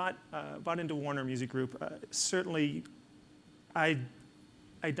 when you bought into Warner Music Group, certainly, I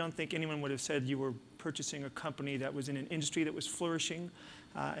don't think anyone would have said you were purchasing a company that was in an industry that was flourishing,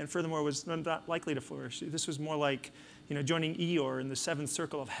 and furthermore was not likely to flourish. This was more like, joining Eeyore in the seventh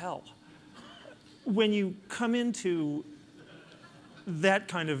circle of hell. When you come into that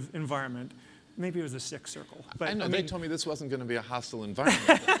kind of environment, maybe it was the sixth circle. But I know, they told me this wasn't going to be a hostile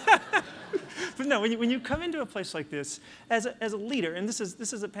environment. But no, when you come into a place like this as a leader, and this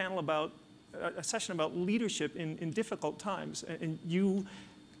is a panel about a session about leadership in difficult times, and you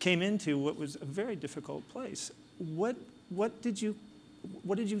came into what was a very difficult place. What did you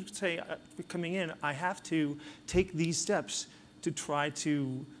say coming in? I have to take these steps to try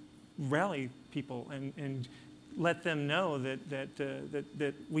to rally people and let them know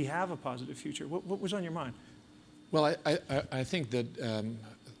that we have a positive future. What was on your mind? Well, I think that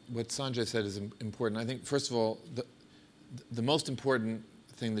what Sanjay said is important. I think, first of all, the most important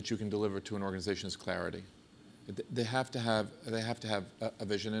thing that you can deliver to an organization is clarity. They have to have a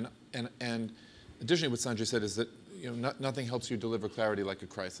vision. And additionally, what Sanjay said is that nothing helps you deliver clarity like a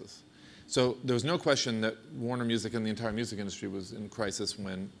crisis. So there was no question that Warner Music and the entire music industry was in crisis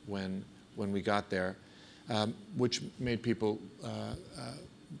when we got there, which made people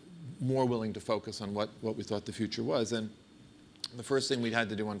more willing to focus on what we thought the future was. And the first thing we had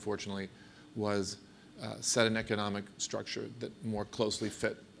to do, unfortunately, was set an economic structure that more closely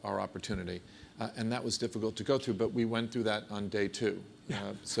fit our opportunity. And that was difficult to go through, but we went through that on day 2.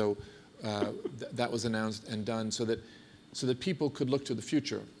 That was announced and done so that people could look to the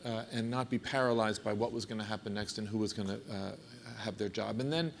future and not be paralyzed by what was going to happen next and who was going to have their job.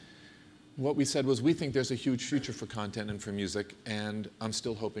 And then what we said was, we think there's a huge future for content and for music, and I'm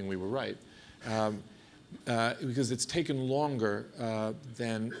still hoping we were right. Because it's taken longer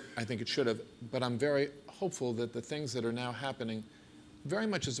than I think it should have, but I'm very hopeful that the things that are now happening, very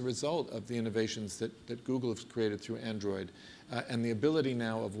much as a result of the innovations that Google has created through Android, and the ability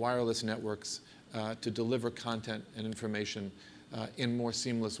now of wireless networks to deliver content and information in more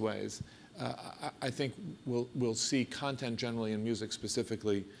seamless ways, I think we'll see content generally and music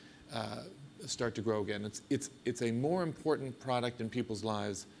specifically start to grow again. It's a more important product in people's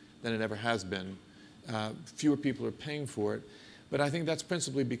lives than it ever has been. Fewer people are paying for it, but I think that's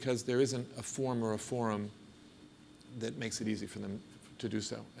principally because there isn't a form or a forum that makes it easy for them to do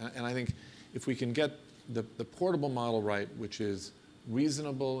so. And I think if we can get the portable model right, which is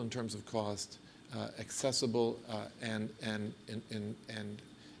reasonable in terms of cost, accessible and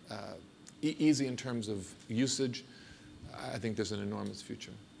easy in terms of usage, I think there's an enormous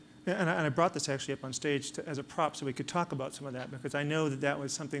future. And I brought this actually up on stage as a prop so we could talk about some of that, because I know that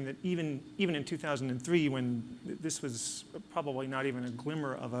was something that even in 2003, when this was probably not even a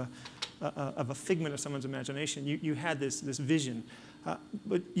glimmer of a figment of someone's imagination, you had this vision.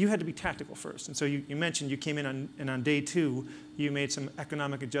 But you had to be tactical first. And so you mentioned you came in and on day 2, you made some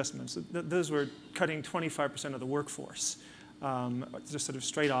economic adjustments. Those were cutting 25% of the workforce. Just sort of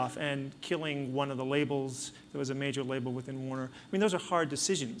straight off, and killing one of the labels that was a major label within Warner. I mean, those are hard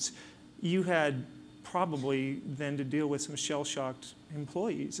decisions. You had probably then to deal with some shell-shocked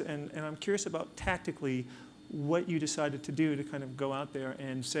employees, and I'm curious about tactically what you decided to do to kind of go out there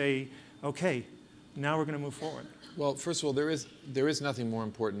and say, okay, now we're going to move forward. Well, first of all, there is nothing more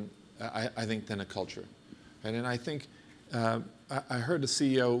important I think, than a culture. Right? And I think I heard a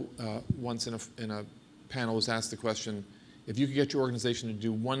CEO once in a panel was asked the question, if you could get your organization to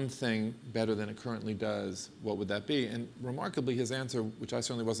do one thing better than it currently does, what would that be? And remarkably, his answer, which I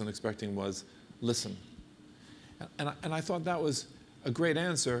certainly wasn't expecting, was listen. And I thought that was a great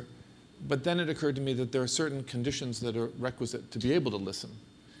answer, but then it occurred to me that there are certain conditions that are requisite to be able to listen.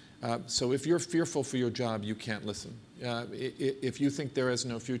 So if you're fearful for your job, you can't listen. If you think there is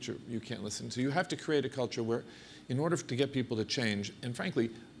no future, you can't listen. So you have to create a culture where, in order to get people to change, and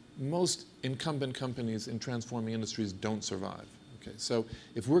frankly, most incumbent companies in transforming industries don't survive. Okay? So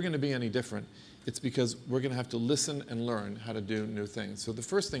if we're going to be any different, it's because we're going to have to listen and learn how to do new things. So the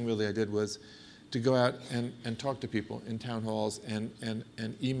first thing really I did was to go out and talk to people in town halls and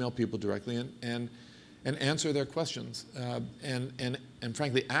email people directly and answer their questions and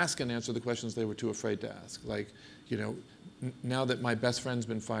frankly ask and answer the questions they were too afraid to ask. Like, you know, now that my best friend's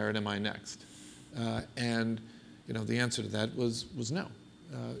been fired, am I next? And you know, the answer to that was no.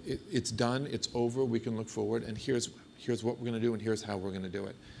 It's done, it's over, we can look forward, and here's what we're going to do, and here's how we're going to do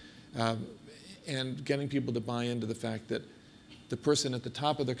it. And getting people to buy into the fact that the person at the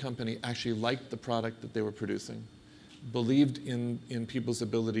top of their company actually liked the product that they were producing, believed in people's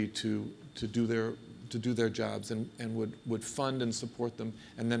ability to do their jobs, and would fund and support them,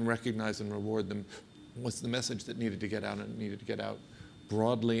 and then recognize and reward them, was the message that needed to get out, and it needed to get out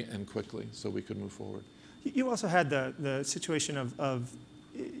broadly and quickly so we could move forward. You also had the situation of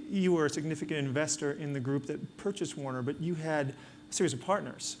you were a significant investor in the group that purchased Warner, but you had a series of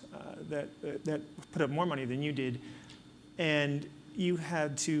partners that put up more money than you did. And you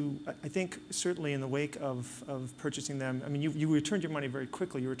had to, I think, certainly in the wake of purchasing them, I mean, you returned your money very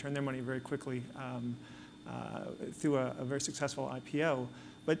quickly. You returned their money very quickly through a very successful IPO.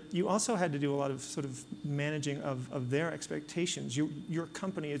 But you also had to do a lot of sort of managing of their expectations. Your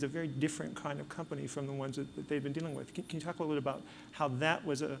company is a very different kind of company from the ones that they've been dealing with. Can you talk a little bit about how that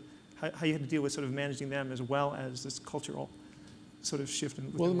was how you had to deal with sort of managing them as well as this cultural sort of shift?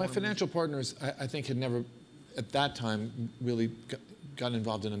 Well, my financial partners, I think, had never, at that time, really got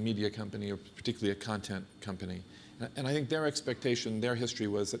involved in a media company or particularly a content company. And I think their expectation, their history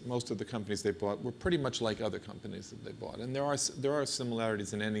was that most of the companies they bought were pretty much like other companies that they bought. And there are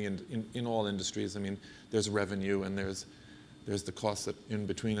similarities in all industries. I mean, there's revenue and there's the costs that in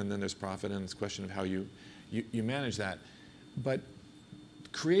between, and then there's profit, and it's a question of how you manage that. But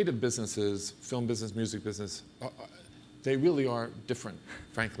creative businesses, film business, music business, they really are different,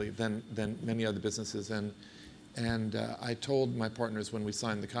 frankly, than many other businesses. And I told my partners when we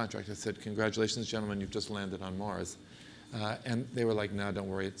signed the contract, I said, "Congratulations, gentlemen, you've just landed on Mars." And they were like, "No, don't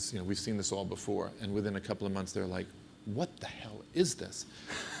worry. It's, you know, we've seen this all before." And within a couple of months, they're like, "What the hell is this?"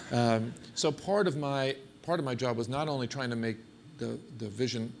 So part of my job was not only trying to make the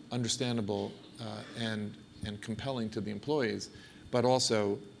vision understandable and compelling to the employees, but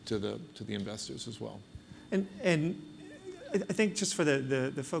also to the investors as well. And I think just for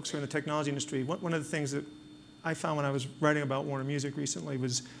the folks who are in the technology industry, one of the things that I found when I was writing about Warner Music recently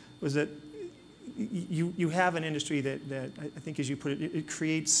was that you have an industry that I think, as you put it, it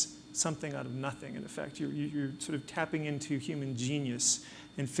creates something out of nothing, in effect. You're sort of tapping into human genius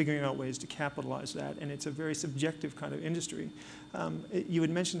and figuring out ways to capitalize that, and it's a very subjective kind of industry. You had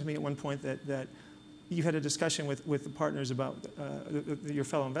mentioned to me at one point that you had a discussion with the partners about, your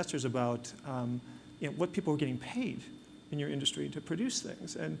fellow investors about you know, what people were getting paid in your industry to produce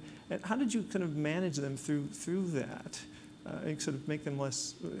things, and how did you kind of manage them through that, and sort of make them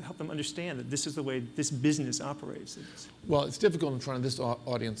help them understand that this is the way this business operates? Well, it's difficult in front of this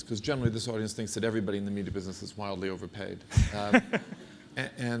audience because generally this audience thinks that everybody in the media business is wildly overpaid,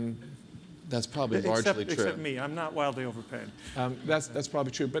 and that's probably largely true. Except me, I'm not wildly overpaid. That's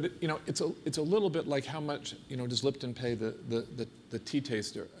probably true, but you know, it's a little bit like how much, you know, does Lipton pay the tea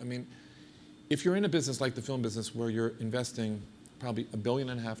taster? I mean, if you're in a business like the film business where you're investing probably $1.5 billion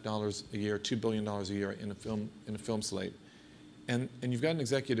a year, $2 billion a year in a film slate, and you've got an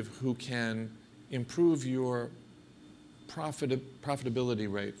executive who can improve your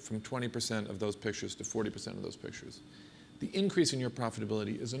profitability rate from 20% of those pictures to 40% of those pictures, the increase in your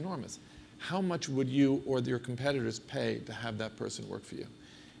profitability is enormous. How much would you or your competitors pay to have that person work for you?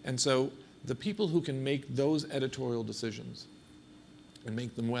 And so the people who can make those editorial decisions and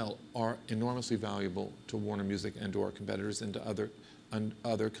make them well are enormously valuable to Warner Music and to our competitors and to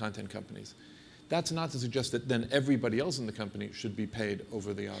other content companies. That's not to suggest that then everybody else in the company should be paid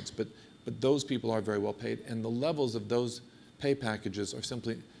over the odds, but those people are very well paid, and the levels of those pay packages are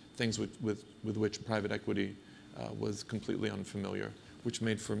simply things with which private equity was completely unfamiliar, which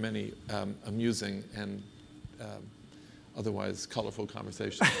made for many amusing and otherwise colorful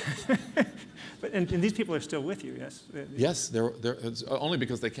conversation. And these people are still with you, yes? Yes, it's only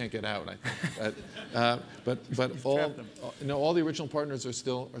because they can't get out, I think. But all the original partners are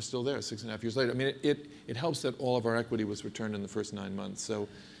still there 6.5 years later. I mean, it helps that all of our equity was returned in the first 9 months. So,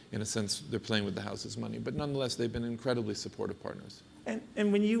 in a sense, they're playing with the house's money. But nonetheless, they've been incredibly supportive partners.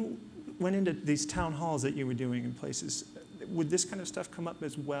 And when you went into these town halls that you were doing in places, would this kind of stuff come up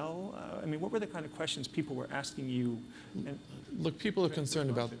as well? I mean, what were the kind of questions people were asking you? And look, people are concerned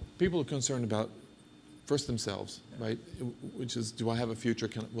about first themselves, right? Which is, do I have a future?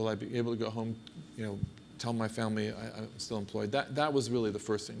 Will I be able to go home? Tell my family I'm still employed. That was really the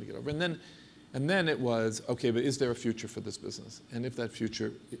first thing to get over. And then it was, okay, but is there a future for this business? And if that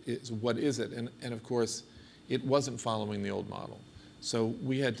future is, what is it? And of course, it wasn't following the old model. So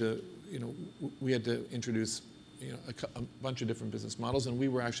we had to introduce a bunch of different business models, and we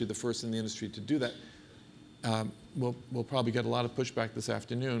were actually the first in the industry to do that. We'll probably get a lot of pushback this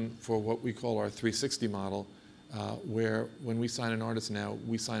afternoon for what we call our 360 model, where when we sign an artist now,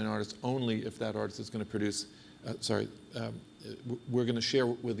 we sign an artist only if that artist is going to produce, we're going to share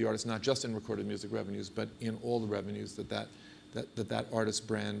with the artist not just in recorded music revenues, but in all the revenues that artist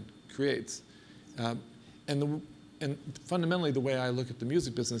brand creates. And fundamentally, the way I look at the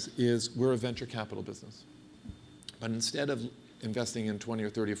music business is we're a venture capital business. But instead of investing in 20 or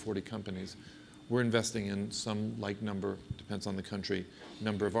 30 or 40 companies, we're investing in some like number, depends on the country,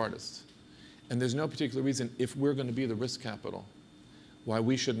 number of artists. And there's no particular reason, if we're going to be the risk capital, why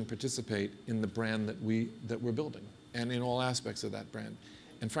we shouldn't participate in the brand that we're building and in all aspects of that brand.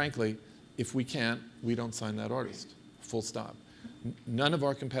 And frankly, if we can't, we don't sign that artist, full stop. None of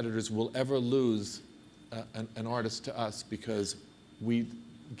our competitors will ever lose an artist to us because we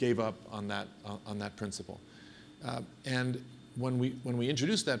gave up on that principle. And when we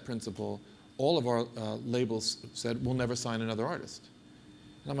introduced that principle, all of our labels said, we'll never sign another artist.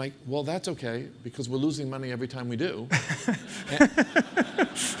 And I'm like, well, that's okay, because we're losing money every time we do.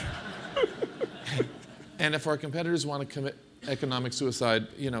 And if our competitors want to commit economic suicide,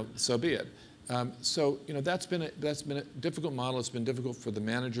 so be it. So that's been a difficult model. It's been difficult for the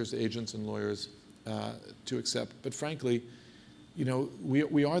managers, agents, and lawyers to accept. But frankly,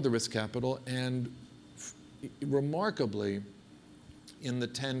 we are the risk capital, and remarkably, in the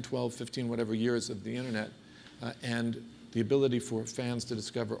 10, 12, 15, whatever years of the internet, and the ability for fans to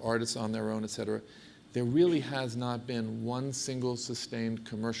discover artists on their own, et cetera, there really has not been one single sustained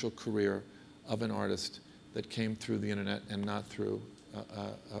commercial career of an artist that came through the internet and not through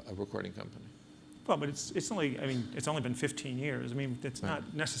a recording company. Well, but it's only been 15 years. I mean, it's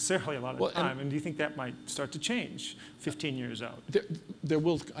not necessarily a lot of time. And do you think that might start to change 15 years out?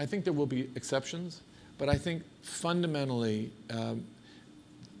 I think there will be exceptions, but I think fundamentally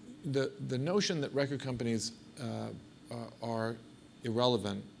the notion that record companies are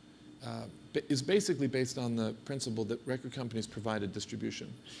irrelevant is basically based on the principle that record companies provided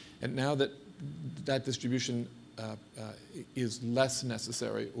distribution. And now that that distribution is less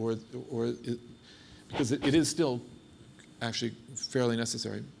necessary, because it is still actually fairly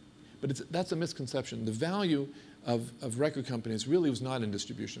necessary. But that's a misconception. The value of record companies really was not in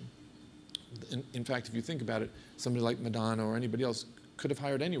distribution. In fact, if you think about it, somebody like Madonna or anybody else could have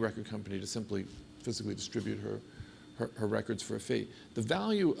hired any record company to simply physically distribute her records for a fee. The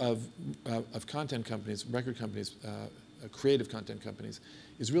value of content companies, record companies, creative content companies,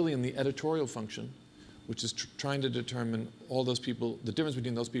 is really in the editorial function, which is trying to determine all those people, the difference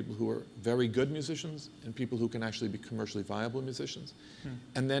between those people who are very good musicians and people who can actually be commercially viable musicians,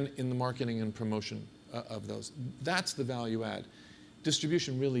 and then in the marketing and promotion of those. That's the value add.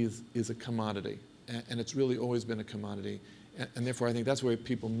 Distribution really is a commodity, and it's really always been a commodity, and therefore I think that's where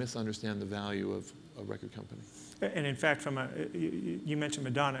people misunderstand the value of a record company. And in fact, you mentioned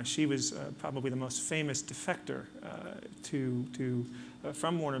Madonna. She was probably the most famous defector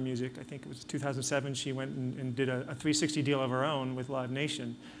from Warner Music. I think it was 2007. She went and did a 360 deal of her own with Live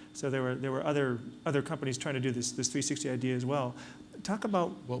Nation. So there were other companies trying to do this 360 idea as well. Talk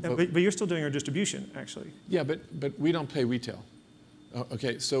about, but you're still doing your distribution, actually. Yeah, but we don't pay retail.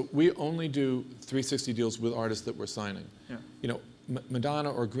 Okay, so we only do 360 deals with artists that we're signing. Yeah. Madonna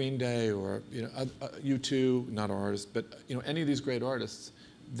or Green Day or U2, not artists, but any of these great artists,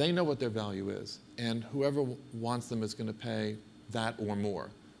 they know what their value is, and whoever wants them is going to pay that or more,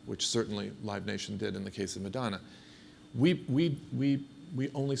 which certainly Live Nation did in the case of Madonna. We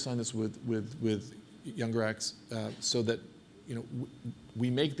only sign this with younger acts so that we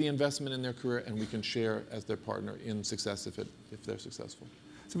make the investment in their career and we can share as their partner in success if they're successful.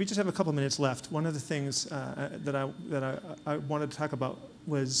 So we just have a couple minutes left. One of the things that I wanted to talk about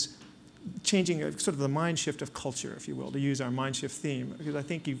was changing sort of the mind shift of culture, if you will, to use our mind shift theme, because I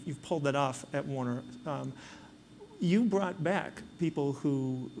think you've pulled that off at Warner. You brought back people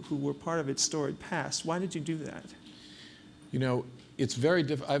who were part of its storied past. Why did you do that? You know, it's very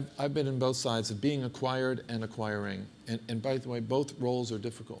difficult. I've been in both sides of being acquired and acquiring. And by the way, both roles are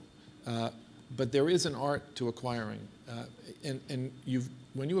difficult. But there is an art to acquiring. And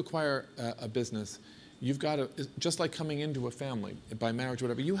when you acquire a business, you've got to, just like coming into a family, by marriage or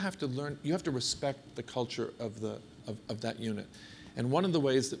whatever, you have to learn, you have to respect the culture of that unit. And one of the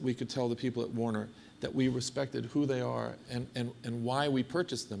ways that we could tell the people at Warner that we respected who they are and why we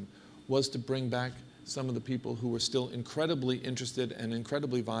purchased them was to bring back some of the people who were still incredibly interested and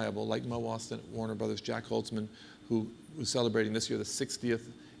incredibly viable, like Mo Austin at Warner Brothers, Jack Holtzman, who was celebrating this year the 60th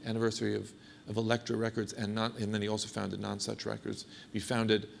anniversary of Elektra Records, and then he also founded Non Such Records. We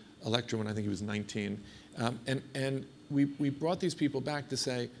founded Elektra when I think he was 19. And we brought these people back to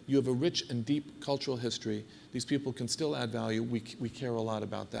say, you have a rich and deep cultural history. These people can still add value. We care a lot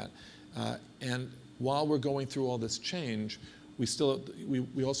about that. And while we're going through all this change,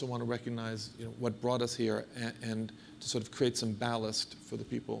 we also want to recognize, you know, what brought us here and to sort of create some ballast for the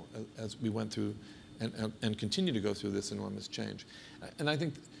people as we went through and continue to go through this enormous change. And I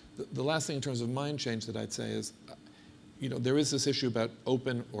think the last thing in terms of mind change that I'd say is, you know, there is this issue about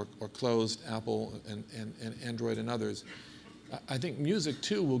open or closed, Apple and Android and others. I think music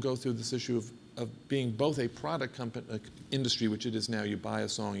too will go through this issue of being both a product industry, which it is now, you buy a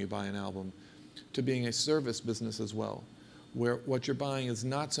song, you buy an album, to being a service business as well, where what you're buying is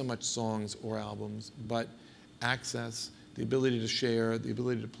not so much songs or albums, but access, the ability to share, the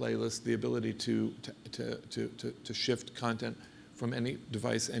ability to playlist, the ability to shift content from any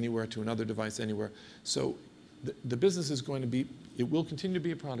device anywhere to another device anywhere. So the business is going to be, it will continue to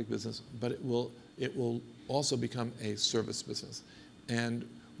be a product business, but it will also become a service business. And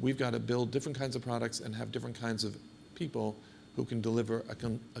we've got to build different kinds of products and have different kinds of people who can deliver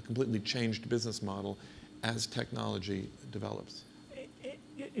a completely changed business model as technology develops.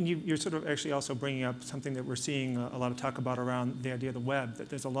 And you're sort of actually also bringing up something that we're seeing a lot of talk about around the idea of the web, that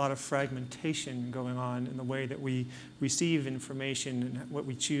there's a lot of fragmentation going on in the way that we receive information and what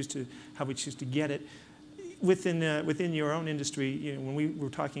we choose to, how we choose to get it. Within your own industry, you know, when we were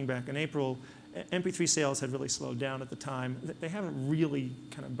talking back in April, MP3 sales had really slowed down at the time. They haven't really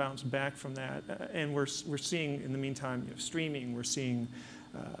kind of bounced back from that. And we're seeing, in the meantime, you know, streaming, we're seeing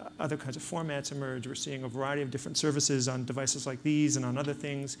other kinds of formats emerge. We're seeing a variety of different services on devices like these and on other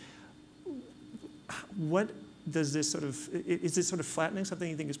things. What does this sort of, is this sort of flattening something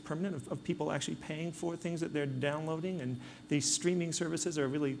you think is permanent, of people actually paying for things that they're downloading? And these streaming services are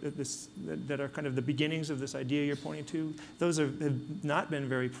really that are kind of the beginnings of this idea you're pointing to. Those have not been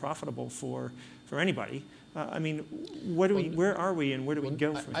very profitable for anybody. I mean, where are we and where do we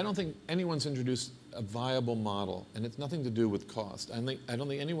go from here? I don't think anyone's introduced a viable model, and it's nothing to do with cost. I don't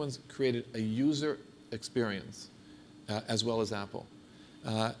think anyone's created a user experience as well as Apple.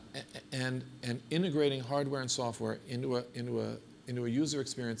 And integrating hardware and software into a user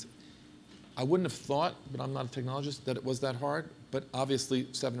experience, I wouldn't have thought, but I'm not a technologist, that it was that hard. But obviously,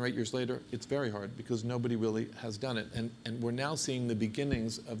 7 or 8 years later, it's very hard because nobody really has done it. And we're now seeing the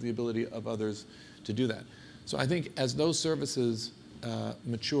beginnings of the ability of others to do that. So I think as those services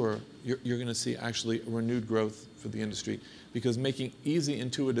mature, you're going to see actually a renewed growth for the industry, because making easy,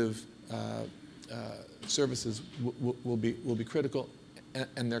 intuitive services will be critical.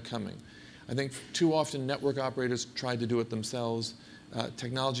 And they're coming. I think too often network operators tried to do it themselves.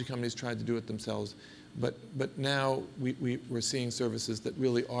 Technology companies tried to do it themselves. But now we're seeing services that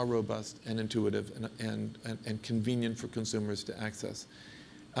really are robust and intuitive and convenient for consumers to access.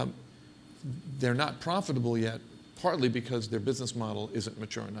 They're not profitable yet, partly because their business model isn't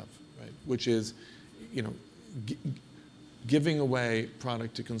mature enough, right? Which is, you know, giving away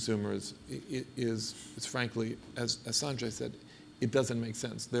product to consumers is frankly, as Sanjay said, it doesn't make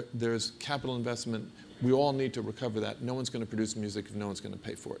sense. There's capital investment. We all need to recover that. No one's going to produce music if no one's going to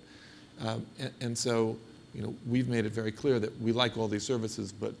pay for it. And so, you know, we've made it very clear that we like all these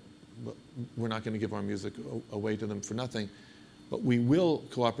services, but we're not going to give our music away to them for nothing. But we will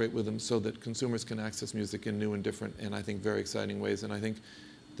cooperate with them so that consumers can access music in new and different, and I think very exciting ways. And I think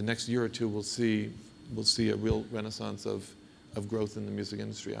the next year or two we'll see a real renaissance of growth in the music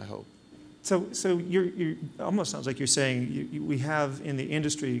industry, I hope. So you're almost sounds like you're saying we have in the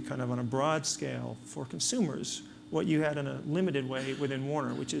industry, kind of on a broad scale for consumers, what you had in a limited way within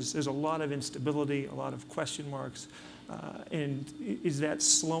Warner, which is there's a lot of instability, a lot of question marks. And is that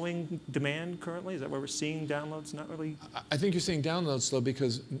slowing demand currently? Is that where we're seeing downloads not really? I think you're seeing downloads slow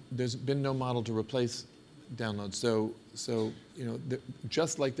because there's been no model to replace downloads. So you know,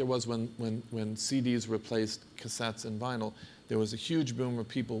 just like there was when CDs replaced cassettes and vinyl, there was a huge boom of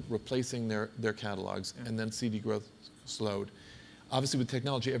people replacing their catalogs, and then CD growth slowed. Obviously, with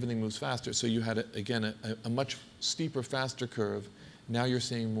technology, everything moves faster. So you had, again, a much steeper, faster curve. Now you're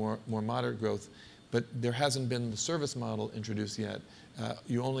seeing more moderate growth, but there hasn't been the service model introduced yet.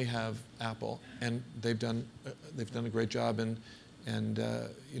 You only have Apple, and they've done a great job. And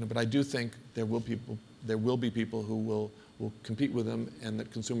you know, but I do think there will be people who will compete with them, and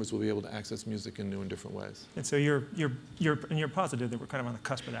that consumers will be able to access music in new and different ways. And so you're positive that we're kind of on the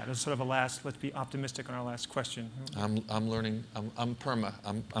cusp of that. As sort of a last, let's be optimistic on our last question. I'm learning. I'm perma.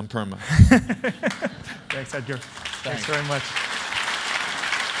 I'm perma. Thanks, Edgar. Thanks very much.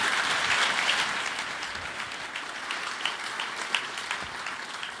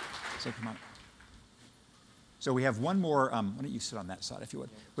 So come on. So we have one more. Why don't you sit on that side, if you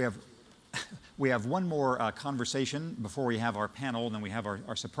would? We have one more conversation before we have our panel, and then we have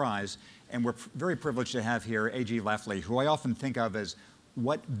our surprise. And we're very privileged to have here A.G. Lafley, who I often think of as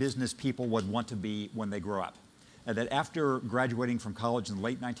what business people would want to be when they grow up. That after graduating from college in the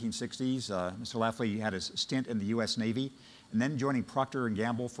late 1960s, Mr. Lafley had a stint in the U.S. Navy, and then joining Procter &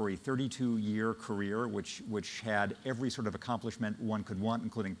 Gamble for a 32-year career, which had every sort of accomplishment one could want,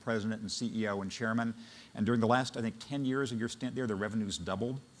 including president and CEO and chairman. And during the last, I think, 10 years of your stint there, the revenues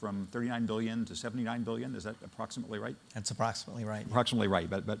doubled from $39 billion to $79 billion. Is that approximately right? That's approximately right. Approximately right,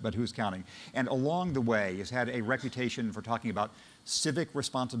 but who's counting? And along the way, has had a reputation for talking about civic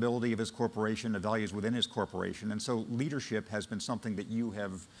responsibility of his corporation, the values within his corporation. And so leadership has been something that you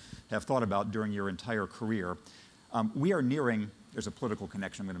have thought about during your entire career. We are nearing, there's a political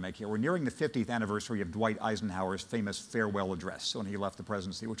connection I'm going to make here, we're nearing the 50th anniversary of Dwight Eisenhower's famous farewell address when he left the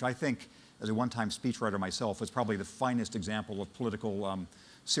presidency, which I think, as a one-time speechwriter myself, was probably the finest example of political,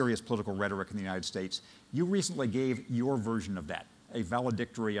 serious political rhetoric in the United States. You recently gave your version of that, a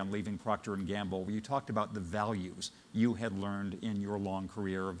valedictory on leaving Procter & Gamble, where you talked about the values you had learned in your long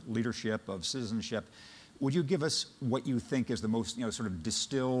career of leadership, of citizenship. Would you give us what you think is the most, sort of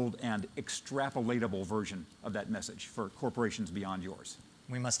distilled and extrapolatable version of that message for corporations beyond yours?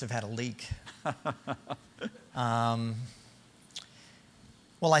 We must have had a leak.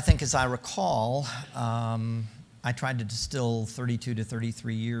 Well, I think, as I recall, I tried to distill 32 to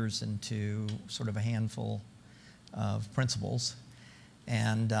 33 years into sort of a handful of principles.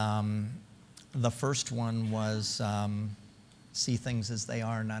 And the first one was see things as they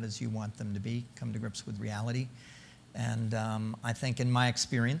are, not as you want them to be, come to grips with reality. And I think in my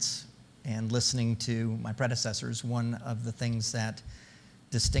experience and listening to my predecessors, one of the things that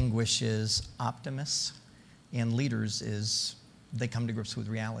distinguishes optimists and leaders is they come to grips with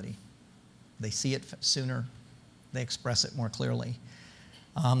reality. They see it sooner, they express it more clearly.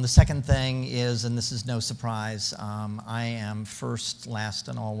 The second thing is, and this is no surprise, I am first, last,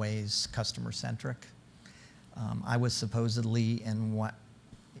 and always customer-centric. I was supposedly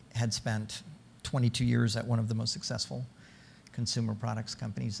had spent 22 years at one of the most successful consumer products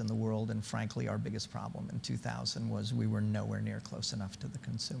companies in the world, and frankly, our biggest problem in 2000 was we were nowhere near close enough to the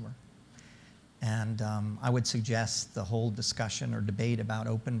consumer. And I would suggest the whole discussion or debate about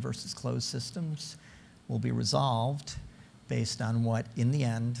open versus closed systems will be resolved based on what, in the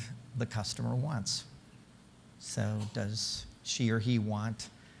end, the customer wants. So does she or he want,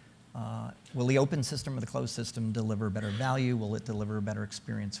 will the open system or the closed system deliver better value? Will it deliver a better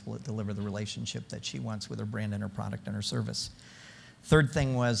experience? Will it deliver the relationship that she wants with her brand and her product and her service? Third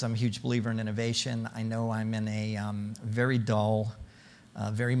thing was, I'm a huge believer in innovation. I know I'm in a very dull,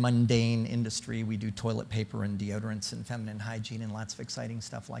 very mundane industry. We do toilet paper and deodorants and feminine hygiene and lots of exciting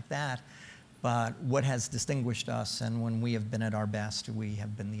stuff like that. But what has distinguished us, and when we have been at our best, we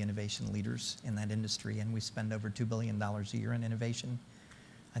have been the innovation leaders in that industry, and we spend over $2 billion a year in innovation.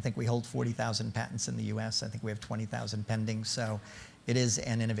 I think we hold 40,000 patents in the US. I think we have 20,000 pending, so it is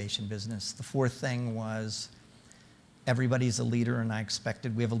an innovation business. The fourth thing was everybody's a leader, and I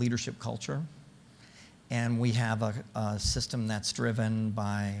expected, we have a leadership culture, and we have a system that's driven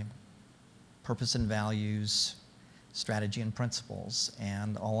by purpose and values, strategy and principles,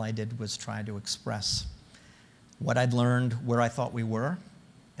 and all I did was try to express what I'd learned, where I thought we were,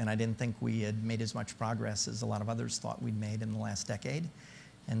 and I didn't think we had made as much progress as a lot of others thought we'd made in the last decade.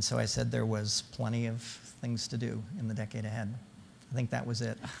 And so I said there was plenty of things to do in the decade ahead. I think that was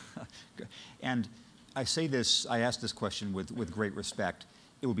it. And I say this, I ask this question with great respect.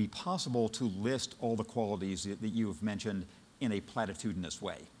 It would be possible to list all the qualities that you've mentioned in a platitudinous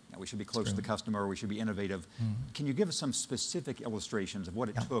way. Now, we should be close to the customer, we should be innovative. Mm-hmm. Can you give us some specific illustrations of what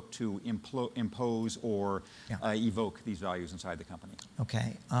it took to impose or evoke these values inside the company?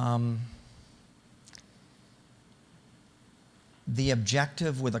 Okay. The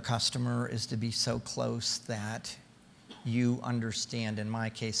objective with a customer is to be so close that you understand, in my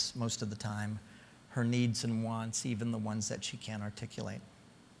case, most of the time, her needs and wants, even the ones that she can't articulate.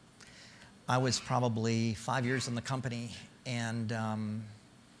 I was probably 5 years in the company, and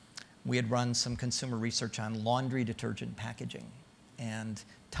we had run some consumer research on laundry detergent packaging. And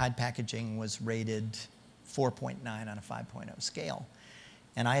Tide packaging was rated 4.9 on a 5.0 scale.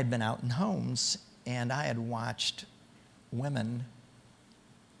 And I had been out in homes, and I had watched women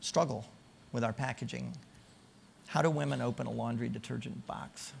struggle with our packaging. How do women open a laundry detergent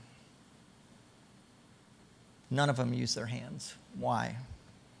box? None of them use their hands. Why?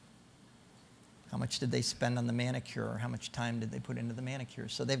 How much did they spend on the manicure? How much time did they put into the manicure?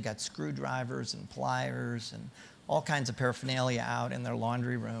 So they've got screwdrivers and pliers and all kinds of paraphernalia out in their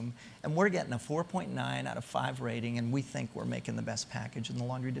laundry room. And we're getting a 4.9 out of 5 rating, and we think we're making the best package in the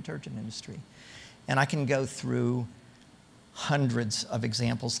laundry detergent industry. And I can go through hundreds of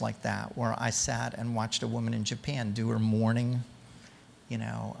examples like that where I sat and watched a woman in Japan do her morning,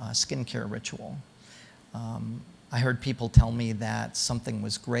 skincare ritual. I heard people tell me that something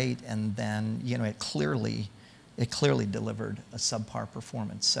was great, and then it clearly delivered a subpar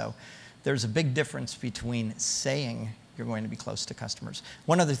performance. So there's a big difference between saying you're going to be close to customers.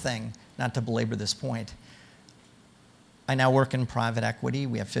 One other thing, not to belabor this point, I now work in private equity.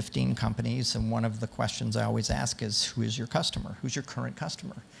 We have 15 companies, and one of the questions I always ask is, who is your customer? Who's your current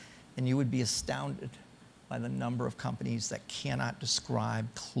customer? And you would be astounded by the number of companies that cannot describe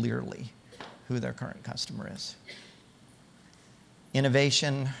clearly who their current customer is.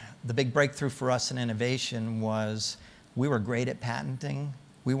 Innovation, the big breakthrough for us in innovation was we were great at patenting.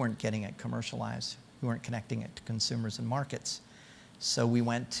 We weren't getting it commercialized. We weren't connecting it to consumers and markets. So we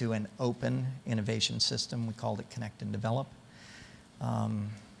went to an open innovation system. We called it Connect and Develop.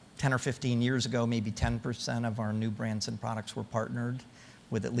 10 or 15 years ago, maybe 10% of our new brands and products were partnered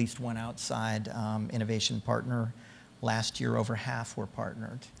with at least one outside innovation partner. Last year, over half were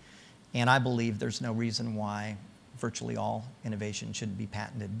partnered. And I believe there's no reason why virtually all innovation shouldn't be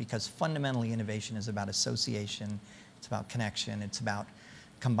patented, because fundamentally innovation is about association, it's about connection, it's about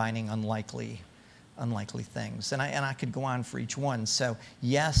combining unlikely things. And I could go on for each one. So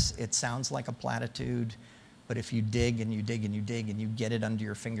yes, it sounds like a platitude, but if you dig and you dig and you dig and you get it under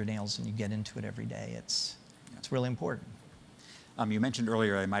your fingernails and you get into it every day, it's really important. You mentioned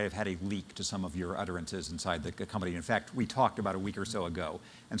earlier I might have had a leak to some of your utterances inside the company. In fact, we talked about a week or so ago.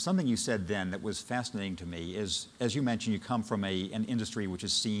 And something you said then that was fascinating to me is, as you mentioned, you come from an industry which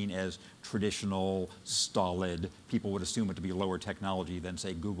is seen as traditional, stolid. People would assume it to be lower technology than,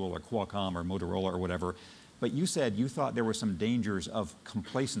 say, Google or Qualcomm or Motorola or whatever. But you said you thought there were some dangers of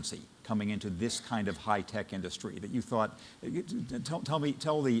complacency coming into this kind of high-tech industry, that you thought, share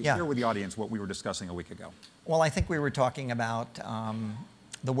with the audience what we were discussing a week ago. Well, I think we were talking about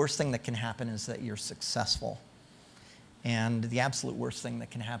the worst thing that can happen is that you're successful. And the absolute worst thing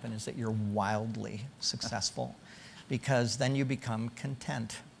that can happen is that you're wildly successful, because then you become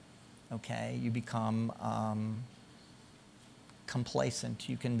content, okay? You become complacent.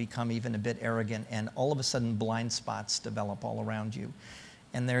 You can become even a bit arrogant, and all of a sudden blind spots develop all around you.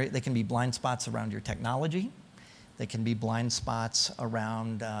 And they can be blind spots around your technology. They can be blind spots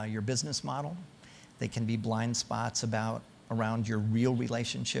around your business model. They can be blind spots around your real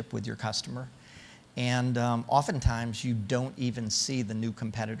relationship with your customer. And oftentimes you don't even see the new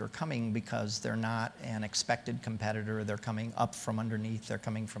competitor coming because they're not an expected competitor. They're coming up from underneath. They're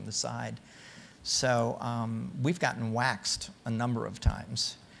coming from the side. So we've gotten waxed a number of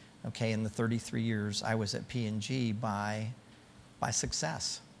times, okay, in the 33 years I was at P&G by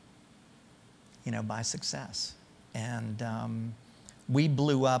success, by success. And we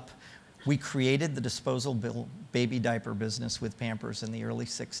blew up. We created the disposable baby diaper business with Pampers in the early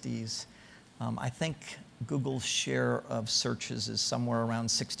 60s. I think Google's share of searches is somewhere around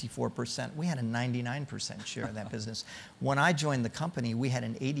 64%. We had a 99% share of that business. When I joined the company, we had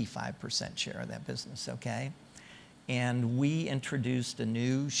an 85% share of that business, okay? And we introduced a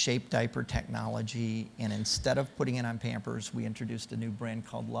new shape diaper technology, and instead of putting it on Pampers, we introduced a new brand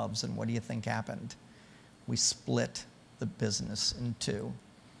called Loves, and what do you think happened? We split the business in two.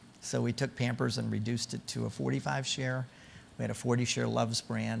 So we took Pampers and reduced it to a 45 share. We had a 40 share Loves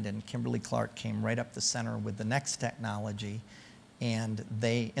brand, and Kimberly-Clark came right up the center with the next technology. And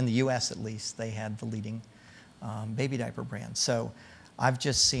they, in the US at least, they had the leading baby diaper brand. So I've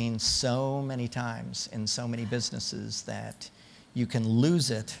just seen so many times in so many businesses that you can lose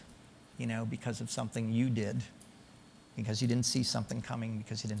it, because of something you did, because you didn't see something coming,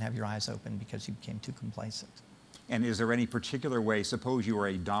 because you didn't have your eyes open, because you became too complacent. And is there any particular way, suppose you were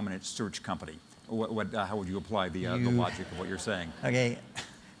a dominant search company, How would you apply the logic of what you're saying? Okay,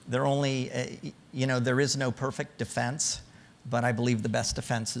 there is no perfect defense, but I believe the best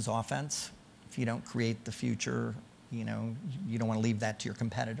defense is offense. If you don't create the future, you don't want to leave that to your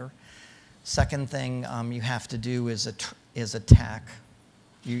competitor. Second thing you have to do is attack.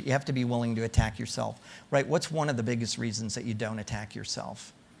 You have to be willing to attack yourself, right? What's one of the biggest reasons that you don't attack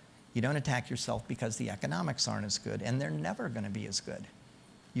yourself? You don't attack yourself because the economics aren't as good, and they're never going to be as good.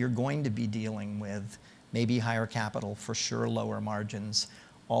 You're going to be dealing with maybe higher capital, for sure lower margins,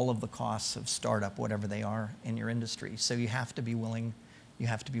 all of the costs of startup, whatever they are in your industry. So you have to be willing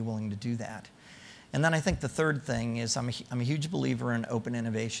to do that. And then I think the third thing is I'm a huge believer in open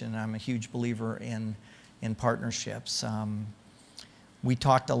innovation. I'm a huge believer in partnerships. We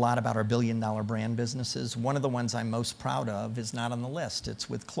talked a lot about our billion-dollar brand businesses. One of the ones I'm most proud of is not on the list. It's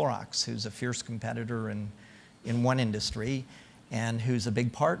with Clorox, who's a fierce competitor in one industry and who's a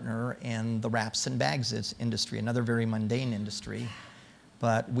big partner in the wraps and bags industry, another very mundane industry.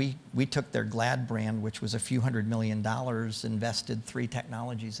 But we took their Glad brand, which was a few $100 million, invested 3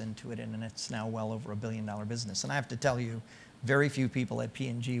 technologies into it, and it's now well over $1 billion business. And I have to tell you, very few people at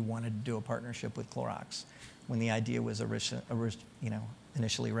P&G wanted to do a partnership with Clorox when the idea was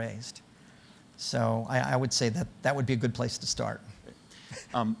initially raised. So I would say that would be a good place to start.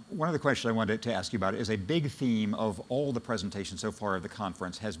 One of the questions I wanted to ask you about is a big theme of all the presentations so far of the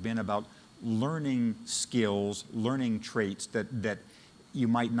conference has been about learning skills, learning traits that you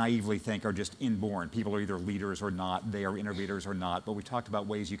might naively think are just inborn. People are either leaders or not, they are innovators or not, but we talked about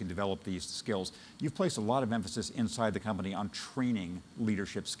ways you can develop these skills. You've placed a lot of emphasis inside the company on training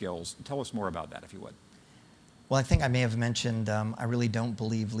leadership skills. Tell us more about that, if you would. Well, I think I may have mentioned I really don't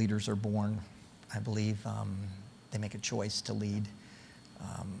believe leaders are born. I believe they make a choice to lead.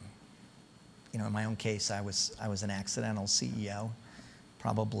 In my own case, I was an accidental CEO.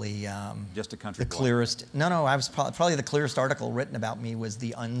 Probably just a country the clearest. No, I was probably the clearest article written about me was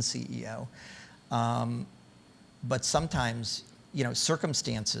the un-CEO. But sometimes,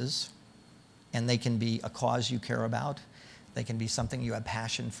 circumstances, and they can be a cause you care about, they can be something you have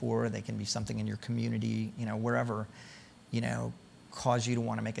passion for, they can be something in your community, wherever, cause you to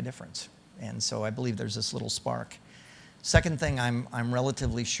want to make a difference. And so I believe there's this little spark. Second thing I'm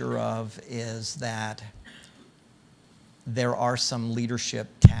relatively sure of is that there are some leadership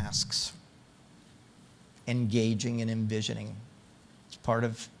tasks, engaging and envisioning. It's part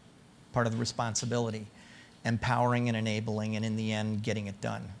of the responsibility, empowering and enabling, and in the end, getting it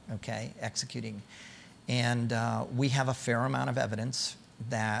done, okay, executing. And we have a fair amount of evidence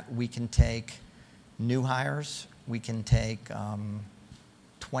that we can take new hires, we can take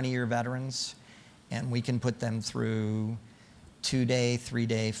 20-year veterans, and we can put them through 2-day,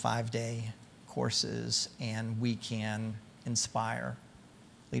 3-day, 5-day courses, and we can inspire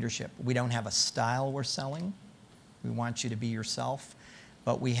leadership. We don't have a style we're selling. We want you to be yourself,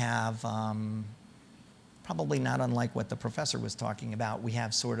 but we have, probably not unlike what the professor was talking about, we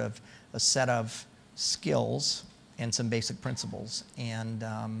have sort of a set of skills and some basic principles, and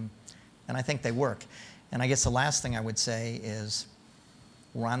I think they work. And I guess the last thing I would say is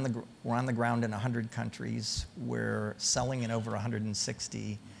we're on the ground in 100 countries. We're selling in over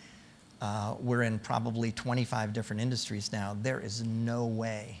 160. We're in probably 25 different industries now. There is no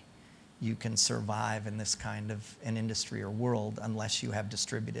way you can survive in this kind of an industry or world unless you have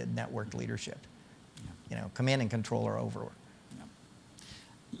distributed networked leadership. Yeah. Command and control are over.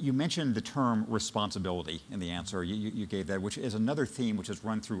 You mentioned the term responsibility in the answer. You gave that, which is another theme which has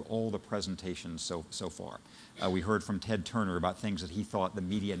run through all the presentations so far. We heard from Ted Turner about things that he thought the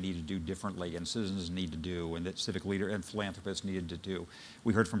media needed to do differently and citizens need to do and that civic leaders and philanthropists needed to do.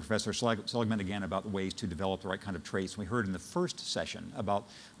 We heard from Professor Seligman again about ways to develop the right kind of traits. We heard in the first session about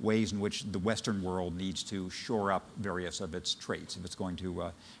ways in which the Western world needs to shore up various of its traits if it's going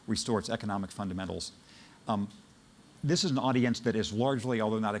to restore its economic fundamentals. This is an audience that is largely,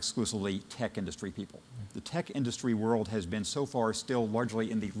 although not exclusively, tech industry people. The tech industry world has been so far still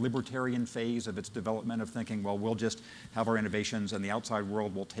largely in the libertarian phase of its development of thinking, well, we'll just have our innovations and the outside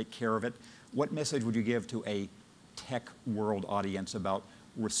world will take care of it. What message would you give to a tech world audience about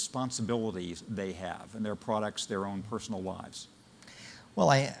responsibilities they have in their products, their own personal lives? Well,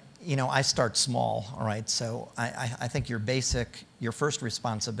 I start small, all right? So I think your first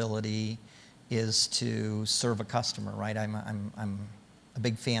responsibility is to serve a customer, right? I'm a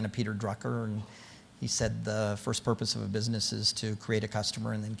big fan of Peter Drucker, and he said the first purpose of a business is to create a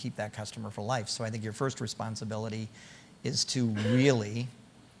customer and then keep that customer for life. So I think your first responsibility is to really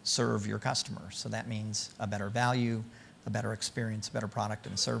serve your customer. So that means a better value, a better experience, a better product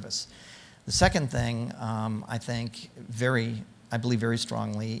and service. The second thing, I think very I believe very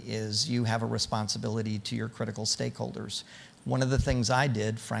strongly, is you have a responsibility to your critical stakeholders. One of the things I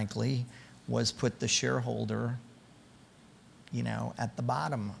did, frankly, was put the shareholder, you know, at the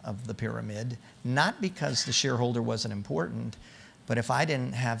bottom of the pyramid, not because the shareholder wasn't important, but if I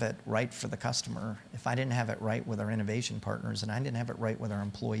didn't have it right for the customer, if I didn't have it right with our innovation partners, and I didn't have it right with our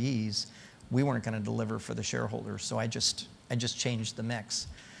employees, we weren't going to deliver for the shareholders. So I just changed the mix.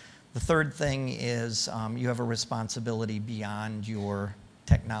 The third thing is you have a responsibility beyond your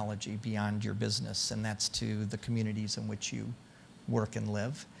technology, beyond your business, and that's to the communities in which you work and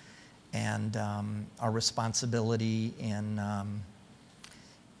live. And our responsibility in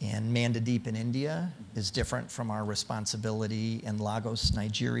Mandadeep in India is different from our responsibility in Lagos,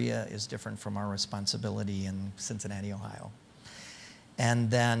 Nigeria, is different from our responsibility in Cincinnati, Ohio.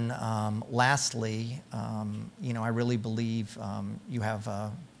 And then lastly, you know, I really believe you have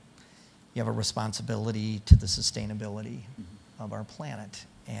a responsibility to the sustainability of our planet.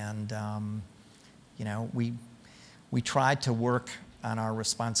 And you know, we try to work on our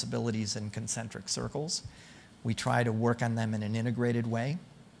responsibilities in concentric circles. We try to work on them in an integrated way.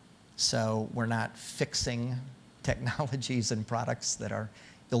 So we're not fixing technologies and products that are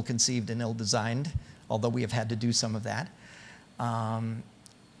ill-conceived and ill-designed, although we have had to do some of that. And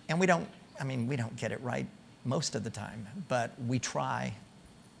we don't get it right most of the time, but we try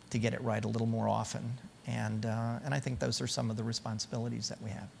to get it right a little more often. And I think those are some of the responsibilities that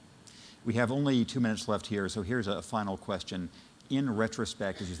we have. We have only 2 minutes left here, so here's a final question. In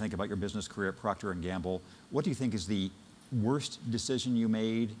retrospect, as you think about your business career at Procter & Gamble, what do you think is the worst decision you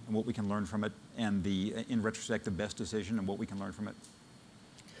made and what we can learn from it, and in retrospect, the best decision and what we can learn from it?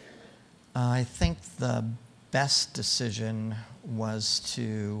 I think the best decision was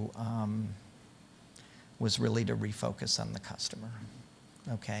really to refocus on the customer,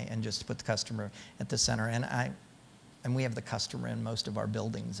 okay, and just to put the customer at the center. And we have the customer in most of our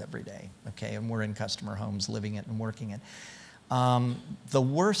buildings every day, okay, and we're in customer homes, living it and working it. The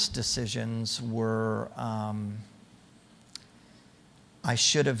worst decisions were I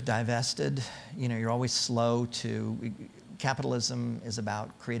should have divested. You know, you're always slow to. Capitalism is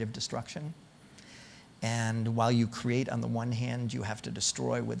about creative destruction. And while you create on the one hand, you have to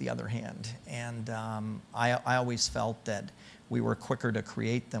destroy with the other hand. And I always felt that we were quicker to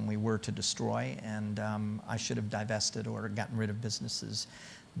create than we were to destroy. And I should have divested or gotten rid of businesses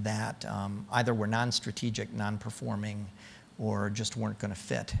that either were non-strategic, non-performing, or just weren't going to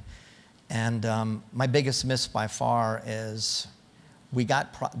fit. And my biggest miss by far is we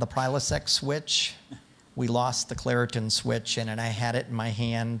got the Prilosec switch, we lost the Claritin switch, and I had it in my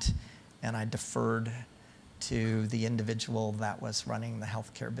hand, and I deferred to the individual that was running the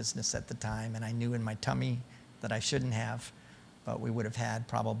healthcare business at the time, and I knew in my tummy that I shouldn't have, but we would have had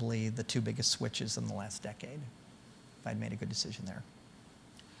probably the 2 biggest switches in the last decade if I'd made a good decision there.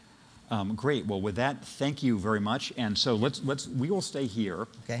 Great. Well, with that, thank you very much. And so we will stay here.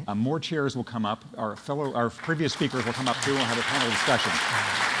 Okay. More chairs will come up. Our previous speakers will come up too. We'll have a panel discussion.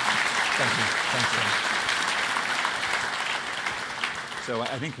 Thank you. Thank you. So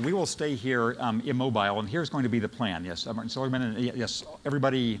I think we will stay here immobile, and here's going to be the plan. Yes, Martin Seligman, and yes,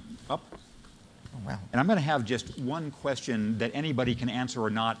 everybody up. Oh, wow. And I'm going to have just one question that anybody can answer or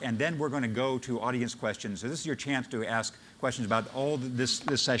not, and then we're going to go to audience questions. So this is your chance to ask questions about all this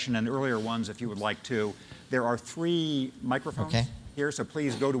session and earlier ones if you would like to. There are 3 microphones here, so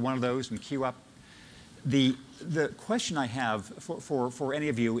please go to one of those and queue up. The question I have for any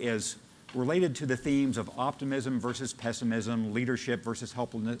of you is related to the themes of optimism versus pessimism, leadership versus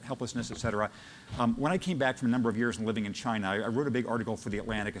helplessness, et cetera. When I came back from a number of years and living in China, I wrote a big article for The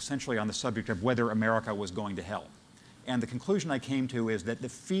Atlantic essentially on the subject of whether America was going to hell. And the conclusion I came to is that the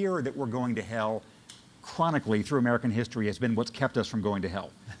fear that we're going to hell chronically through American history has been what's kept us from going to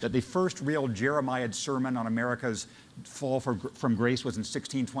hell. That the first real Jeremiad sermon on America's fall from grace was in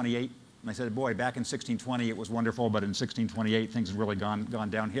 1628. And I said, boy, back in 1620 it was wonderful, but in 1628 things had really gone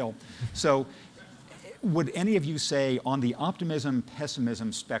downhill. So would any of you say on the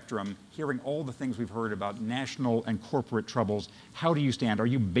optimism-pessimism spectrum, hearing all the things we've heard about national and corporate troubles, how do you stand? Are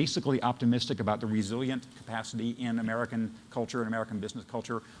you basically optimistic about the resilient capacity in American culture and American business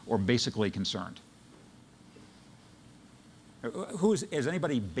culture, or basically concerned? Is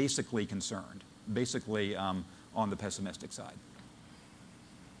anybody basically concerned, basically on the pessimistic side?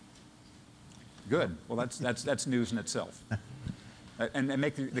 Good. Well, that's news in itself. And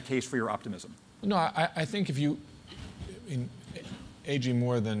make the case for your optimism. No, I think if you, aging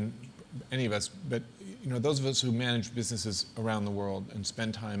more than any of us, but those of us who manage businesses around the world and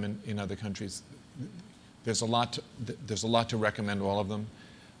spend time in other countries, there's a lot to recommend all of them.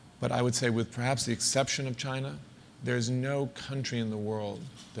 But I would say, with perhaps the exception of China, there's no country in the world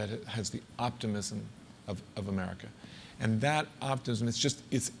that has the optimism of America. And that optimism,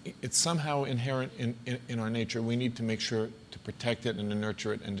 it's somehow inherent in our nature. We need to make sure to protect it and to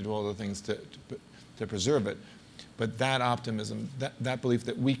nurture it and to do all the things to preserve it. But that optimism, that belief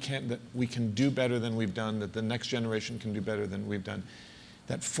that we can do better than we've done, that the next generation can do better than we've done,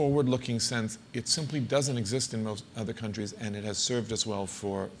 that forward-looking sense, it simply doesn't exist in most other countries, and it has served us well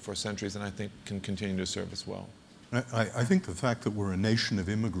for centuries, and I think can continue to serve us well. I think the fact that we're a nation of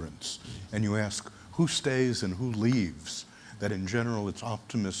immigrants, and you ask who stays and who leaves, that in general it's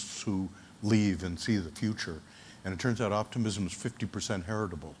optimists who leave and see the future. And it turns out optimism is 50%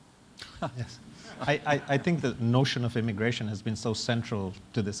 heritable. Yes. I think the notion of immigration has been so central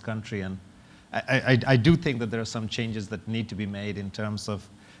to this country, and I do think that there are some changes that need to be made in terms of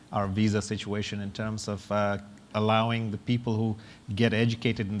our visa situation, in terms of allowing the people who get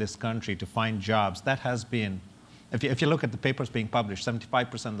educated in this country to find jobs. That has been, if you look at the papers being published,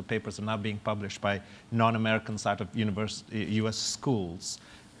 75% of the papers are now being published by non-Americans out of U.S. schools.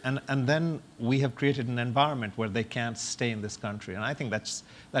 And then we have created an environment where they can't stay in this country. And I think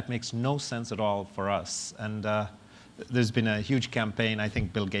that makes no sense at all for us. And there's been a huge campaign. I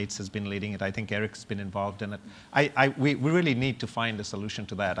think Bill Gates has been leading it. I think Eric's been involved in it. We really need to find a solution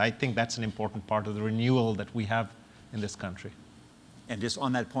to that. I think that's an important part of the renewal that we have in this country. And just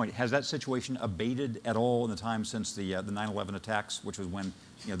on that point, has that situation abated at all in the time since the 9/11 attacks, which was when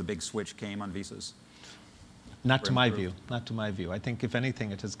the big switch came on visas? Not to my view. Not to my view. I think, if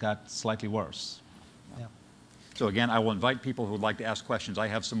anything, it has got slightly worse. Yeah. So again, I will invite people who would like to ask questions. I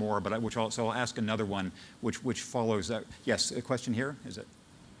have some more, but I'll ask another one, which follows that. Yes, a question here. Is it?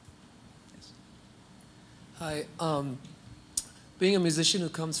 Yes. Hi. Being a musician who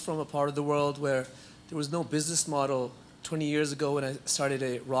comes from a part of the world where there was no business model 20 years ago when I started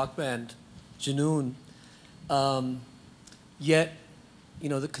a rock band, Junoon, yet,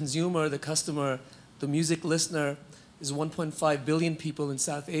 the consumer, the customer, the music listener is 1.5 billion people in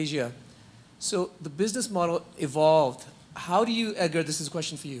South Asia. So the business model evolved. How do you, Edgar, this is a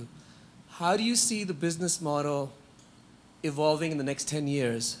question for you. How do you see the business model evolving in the next 10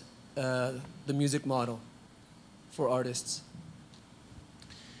 years, the music model for artists?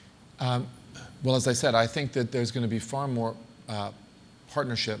 Well, as I said, I think that there's going to be far more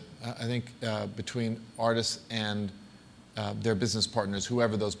partnership, I think, between artists and their business partners,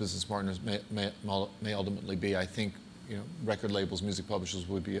 whoever those business partners may ultimately be. I think record labels, music publishers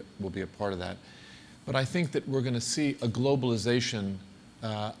will be a part of that. But I think that we're going to see a globalization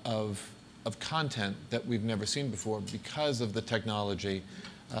of content that we've never seen before because of the technology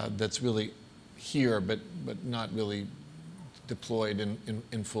that's really here, but not really deployed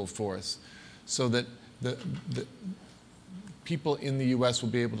in full force. So that the people in the U.S. will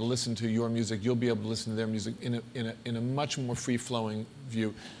be able to listen to your music. You'll be able to listen to their music in a much more free-flowing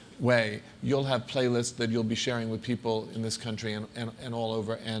way. You'll have playlists that you'll be sharing with people in this country and all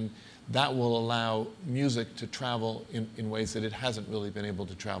over, and that will allow music to travel in ways that it hasn't really been able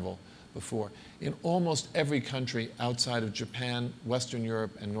to travel before. In almost every country outside of Japan, Western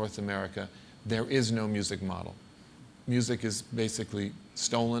Europe, and North America, there is no music model. Music is basically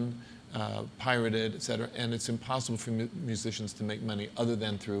stolen, pirated, etc., and it's impossible for musicians to make money other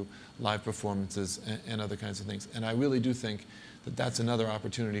than through live performances and other kinds of things. And I really do think that that's another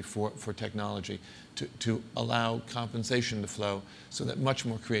opportunity for technology to allow compensation to flow so that much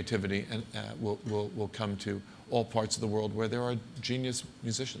more creativity will come to all parts of the world where there are genius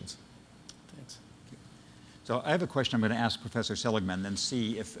musicians. Thanks. So I have a question I'm going to ask Professor Seligman, then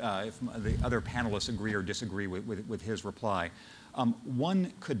see if the other panelists agree or disagree with his reply.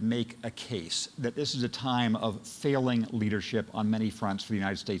 One could make a case that this is a time of failing leadership on many fronts for the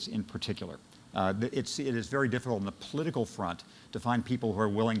United States in particular. It is very difficult on the political front to find people who are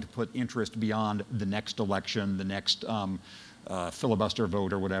willing to put interest beyond the next election, the next filibuster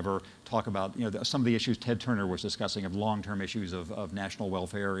vote or whatever, talk about some of the issues Ted Turner was discussing of long-term issues of national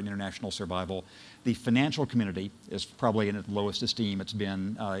welfare and international survival. The financial community is probably in its lowest esteem it's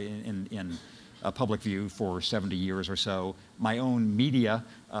been in public view for 70 years or so. My own media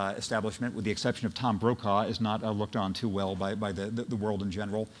establishment, with the exception of Tom Brokaw, is not looked on too well by the world in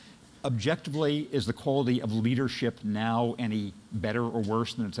general. Objectively, is the quality of leadership now any better or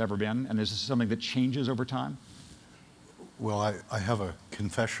worse than it's ever been? And is this something that changes over time? Well, I have a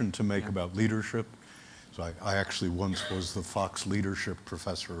confession to make about leadership. So I actually once was the Fox leadership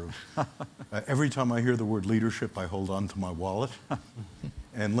professor. Every time I hear the word leadership, I hold on to my wallet.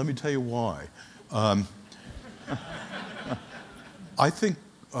 And let me tell you why. I think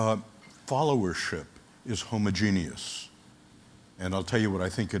followership is homogeneous. And I'll tell you what I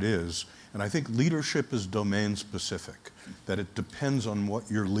think it is. And I think leadership is domain specific, that it depends on what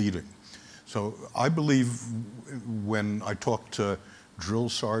you're leading. So I believe when I talk to drill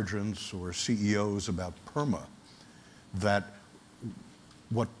sergeants or CEOs about PERMA, that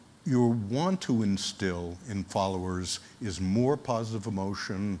what you want to instill in followers is more positive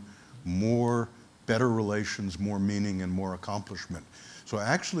emotion, more better relations, more meaning, and more accomplishment. So I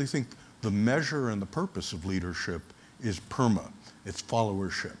actually think the measure and the purpose of leadership is PERMA. It's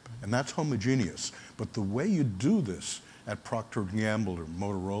followership, and that's homogeneous. But the way you do this at Procter & Gamble or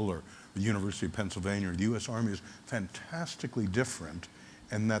Motorola or the University of Pennsylvania or the U.S. Army is fantastically different,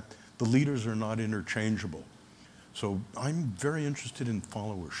 and that the leaders are not interchangeable. So I'm very interested in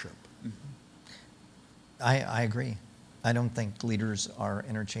followership. I agree. I don't think leaders are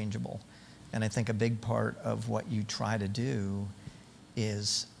interchangeable. And I think a big part of what you try to do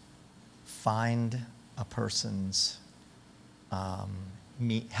is find a person's,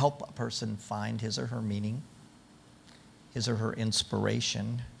 help a person find his or her meaning, his or her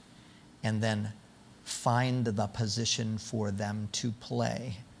inspiration, and then find the position for them to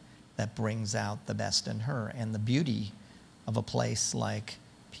play that brings out the best in her. And the beauty of a place like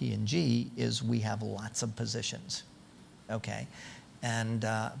P&G is we have lots of positions, okay? And,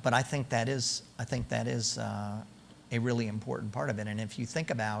 but I think that is a really important part of it. And if you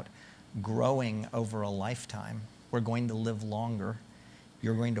think about growing over a lifetime, we're going to live longer,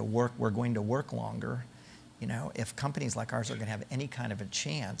 we're going to work longer. You know, if companies like ours are going to have any kind of a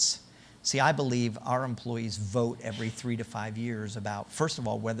chance, see, I believe our employees vote every 3 to 5 years about, first of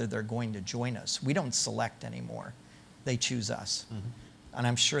all, whether they're going to join us. We don't select anymore. They choose us. Mm-hmm. And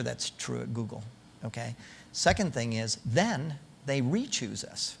I'm sure that's true at Google, okay? Second thing is, then they re-choose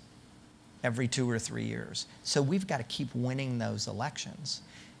us every 2 or 3 years. So we've got to keep winning those elections.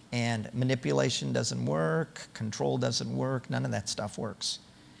 And manipulation doesn't work, control doesn't work, none of that stuff works.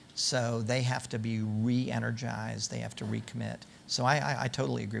 So they have to be re-energized, they have to recommit. So I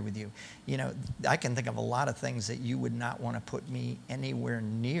totally agree with you. You know, I can think of a lot of things that you would not want to put me anywhere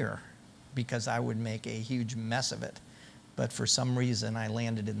near because I would make a huge mess of it. But for some reason, I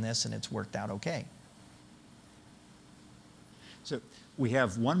landed in this and it's worked out okay. So we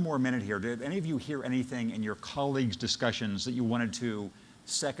have one more minute here. Did any of you hear anything in your colleagues' discussions that you wanted to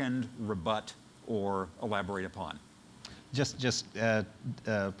second, rebut, or elaborate upon? Just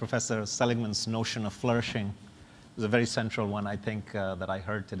Professor Seligman's notion of flourishing is a very central one, I think, that I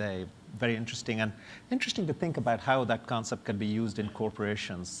heard today. Very interesting, and interesting to think about how that concept can be used in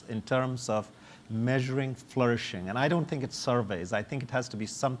corporations in terms of measuring flourishing. And I don't think it's surveys. I think it has to be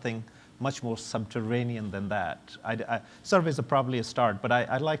something much more subterranean than that. Surveys are probably a start, but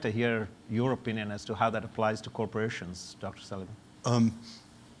I'd like to hear your opinion as to how that applies to corporations, Dr. Seligman.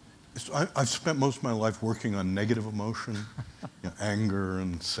 I've spent most of my life working on negative emotion, you know, anger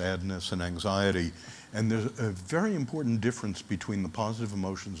and sadness and anxiety. And there's a very important difference between the positive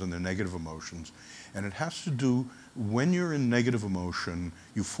emotions and the negative emotions. And it has to do, when you're in negative emotion,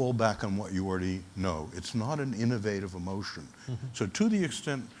 you fall back on what you already know. It's not an innovative emotion. Mm-hmm. So to the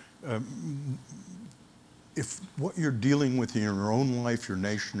extent, if what you're dealing with in your own life, your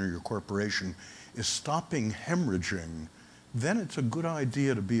nation, or your corporation is stopping hemorrhaging, then it's a good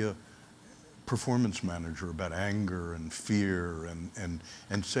idea to be a performance manager about anger and fear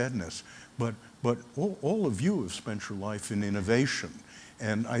and sadness. But all of you have spent your life in innovation.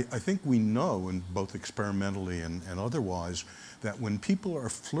 And I think we know, and both experimentally and otherwise, that when people are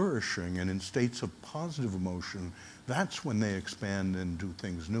flourishing and in states of positive emotion, that's when they expand and do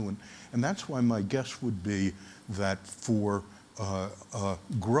things new. And that's why my guess would be that for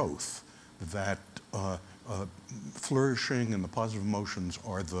growth, that flourishing and the positive emotions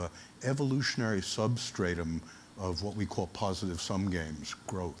are the evolutionary substratum of what we call positive sum games,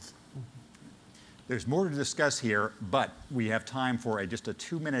 growth. There's more to discuss here, but we have time for just a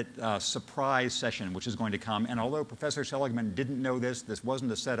 2-minute surprise session, which is going to come. And although Professor Seligman didn't know this wasn't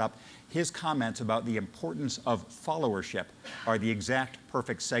a setup, his comments about the importance of followership are the exact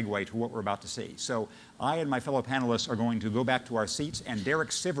perfect segue to what we're about to see. So I and my fellow panelists are going to go back to our seats, and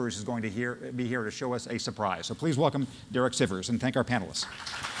Derek Sivers is going to be here to show us a surprise. So please welcome Derek Sivers, and thank our panelists.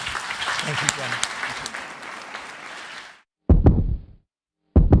 Thank you, Jen.